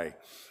Hawaii.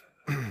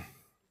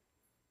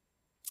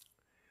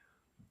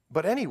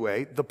 But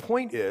anyway, the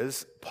point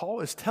is, Paul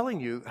is telling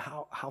you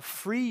how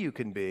free you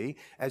can be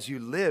as you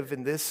live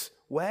in this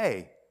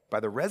way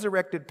by the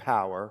resurrected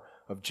power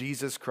of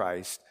Jesus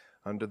Christ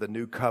under the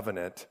new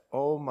covenant.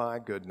 Oh my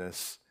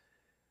goodness.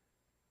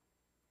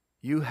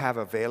 You have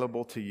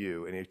available to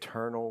you an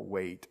eternal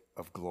weight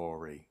of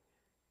glory.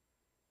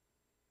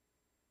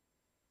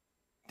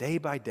 Day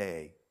by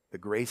day, the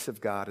grace of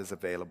God is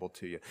available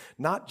to you.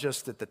 Not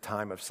just at the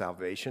time of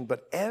salvation,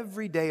 but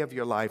every day of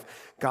your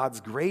life, God's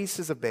grace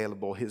is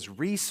available, His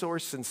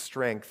resource and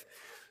strength,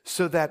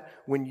 so that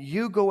when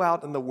you go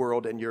out in the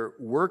world and you're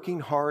working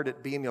hard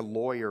at being a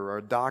lawyer or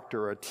a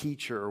doctor or a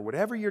teacher or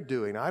whatever you're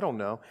doing, I don't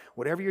know,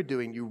 whatever you're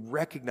doing, you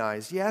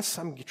recognize, yes,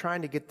 I'm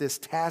trying to get this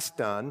task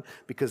done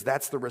because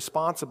that's the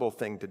responsible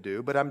thing to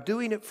do, but I'm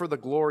doing it for the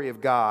glory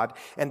of God,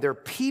 and there are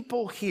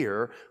people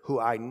here who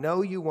I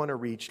know you want to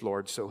reach,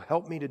 Lord, so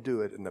help me to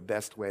do it in the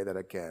best way that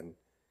I can.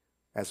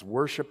 As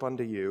worship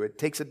unto you, it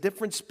takes a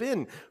different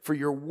spin for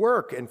your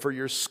work and for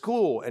your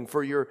school and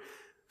for your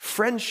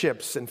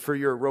friendships and for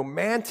your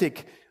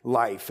romantic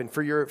life and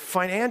for your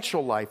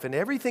financial life and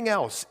everything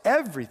else.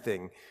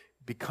 Everything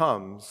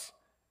becomes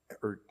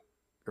or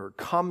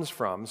comes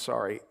from,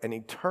 an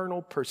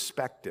eternal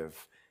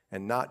perspective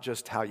and not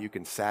just how you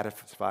can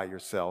satisfy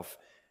yourself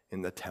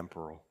in the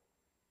temporal.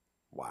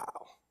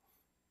 Wow.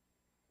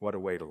 What a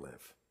way to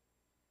live.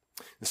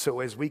 So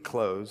as we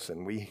close,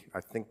 and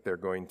I think they're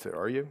going to,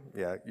 are you?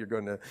 Yeah, you're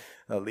going to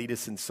lead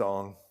us in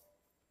song.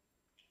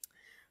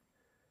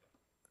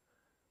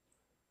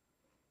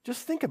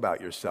 Just think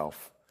about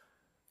yourself.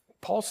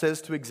 Paul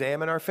says to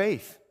examine our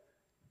faith.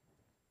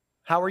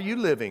 How are you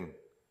living?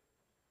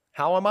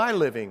 How am I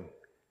living?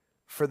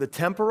 For the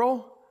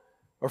temporal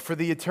or for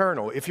the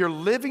eternal, if you're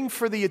living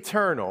for the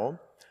eternal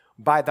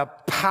by the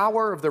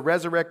power of the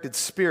resurrected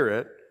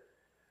Spirit,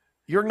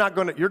 you're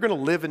going to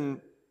live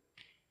in,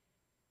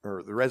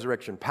 or the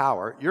resurrection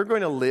power, you're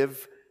going to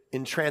live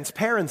in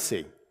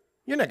transparency.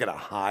 You're not going to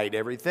hide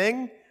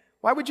everything.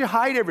 Why would you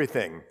hide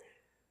everything?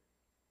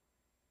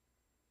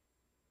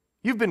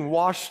 You've been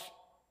washed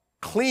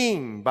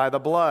clean by the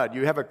blood.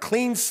 You have a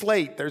clean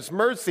slate. There's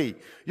mercy.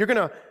 You're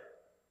going to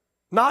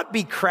not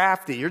be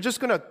crafty. You're just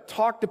going to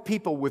talk to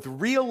people with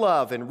real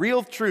love and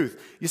real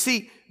truth. You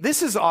see,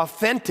 this is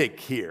authentic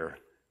here.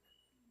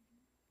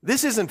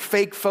 This isn't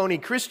fake, phony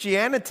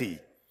Christianity.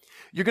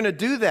 You're going to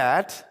do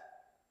that.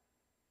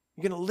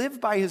 You're going to live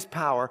by His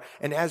power,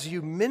 and as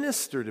you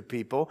minister to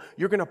people,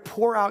 you're going to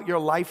pour out your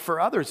life for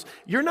others.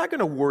 You're not going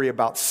to worry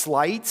about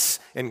slights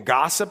and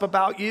gossip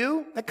about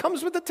you. That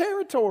comes with the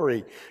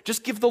territory.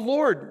 Just give the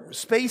Lord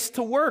space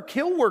to work.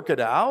 He'll work it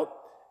out.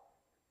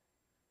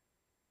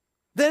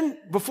 Then,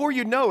 before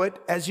you know it,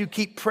 as you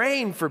keep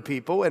praying for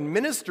people and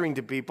ministering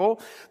to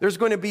people, there's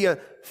going to be a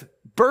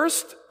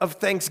burst of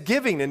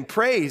thanksgiving and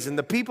praise in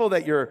the people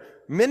that you're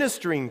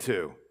ministering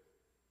to,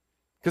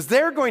 because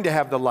they're going to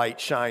have the light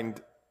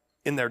shined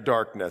in their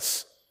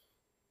darkness.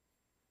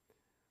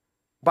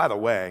 By the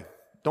way,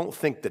 don't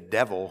think the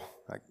devil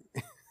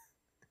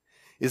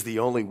is the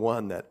only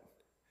one that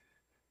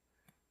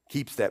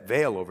keeps that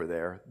veil over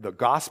there. The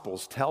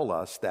Gospels tell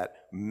us that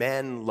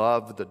men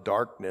love the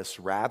darkness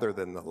rather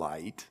than the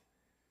light.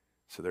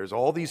 So there's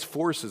all these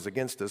forces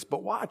against us.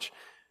 But watch,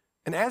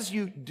 and as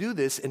you do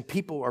this and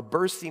people are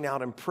bursting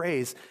out in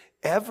praise,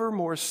 ever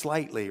more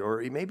slightly,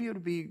 or maybe it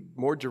would be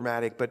more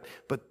dramatic,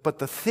 but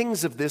the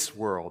things of this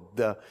world,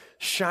 the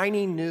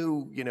shiny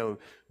new,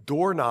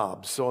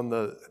 doorknobs on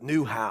the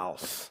new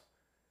house.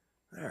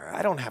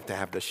 I don't have to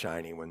have the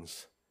shiny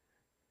ones.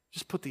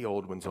 Just put the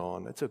old ones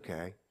on. That's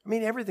okay. I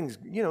mean, everything's,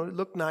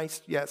 look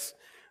nice, yes.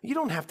 You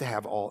don't have to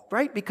have all,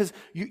 right? Because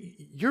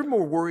you're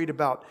more worried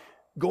about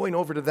going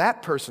over to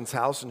that person's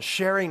house and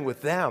sharing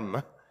with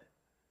them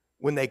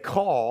when they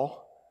call,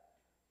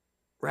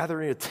 rather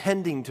than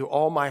attending to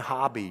all my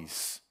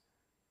hobbies.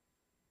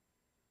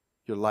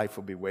 Your life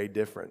will be way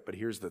different. But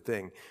here's the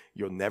thing,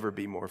 you'll never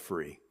be more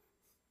free.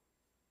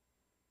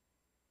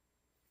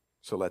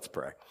 So let's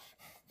pray.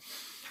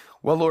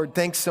 Well, Lord,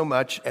 thanks so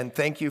much, and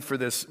thank you for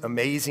this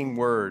amazing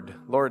word.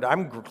 Lord,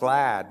 I'm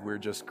glad we're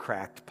just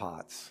cracked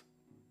pots.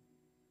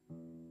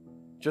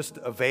 Just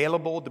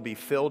available to be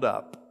filled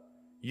up,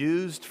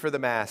 used for the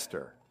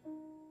Master.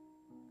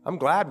 I'm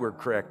glad we're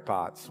cracked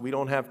pots. We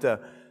don't have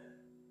to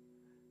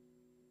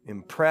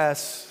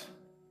impress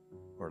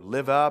or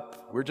live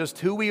up. We're just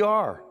who we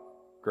are.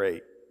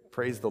 Great.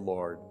 Praise the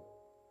Lord.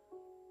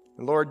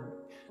 And Lord,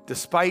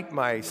 despite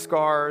my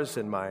scars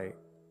and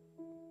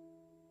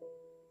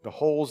the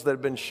holes that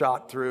have been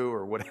shot through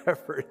or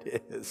whatever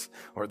it is,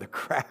 or the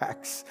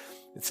cracks,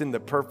 it's in the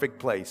perfect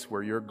place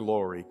where your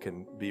glory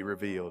can be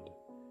revealed.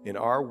 In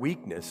our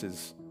weakness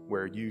is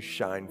where you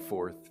shine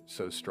forth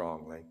so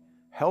strongly.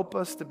 Help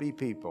us to be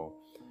people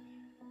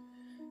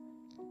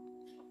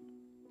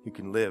who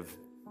can live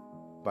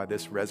by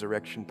this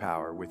resurrection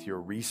power with your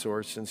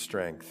resource and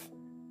strength,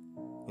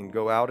 and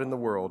go out in the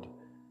world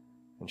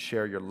and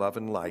share your love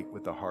and light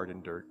with a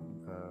hurting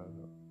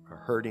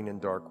and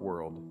dark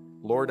world.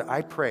 Lord,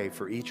 I pray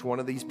for each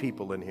one of these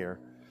people in here.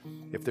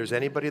 If there's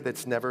anybody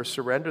that's never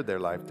surrendered their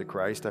life to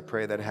Christ, I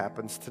pray that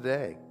happens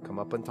today. Come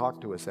up and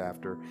talk to us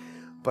after.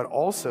 But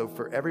also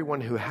for everyone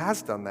who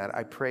has done that,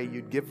 I pray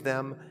you'd give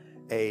them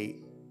a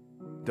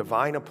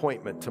divine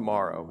appointment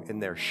tomorrow in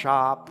their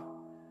shop,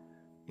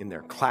 in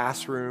their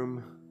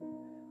classroom,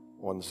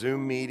 on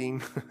Zoom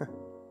meeting,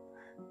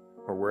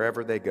 or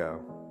wherever they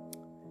go.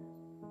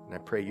 And I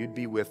pray you'd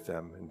be with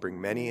them and bring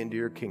many into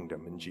your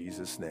kingdom in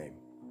Jesus' name.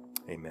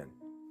 Amen.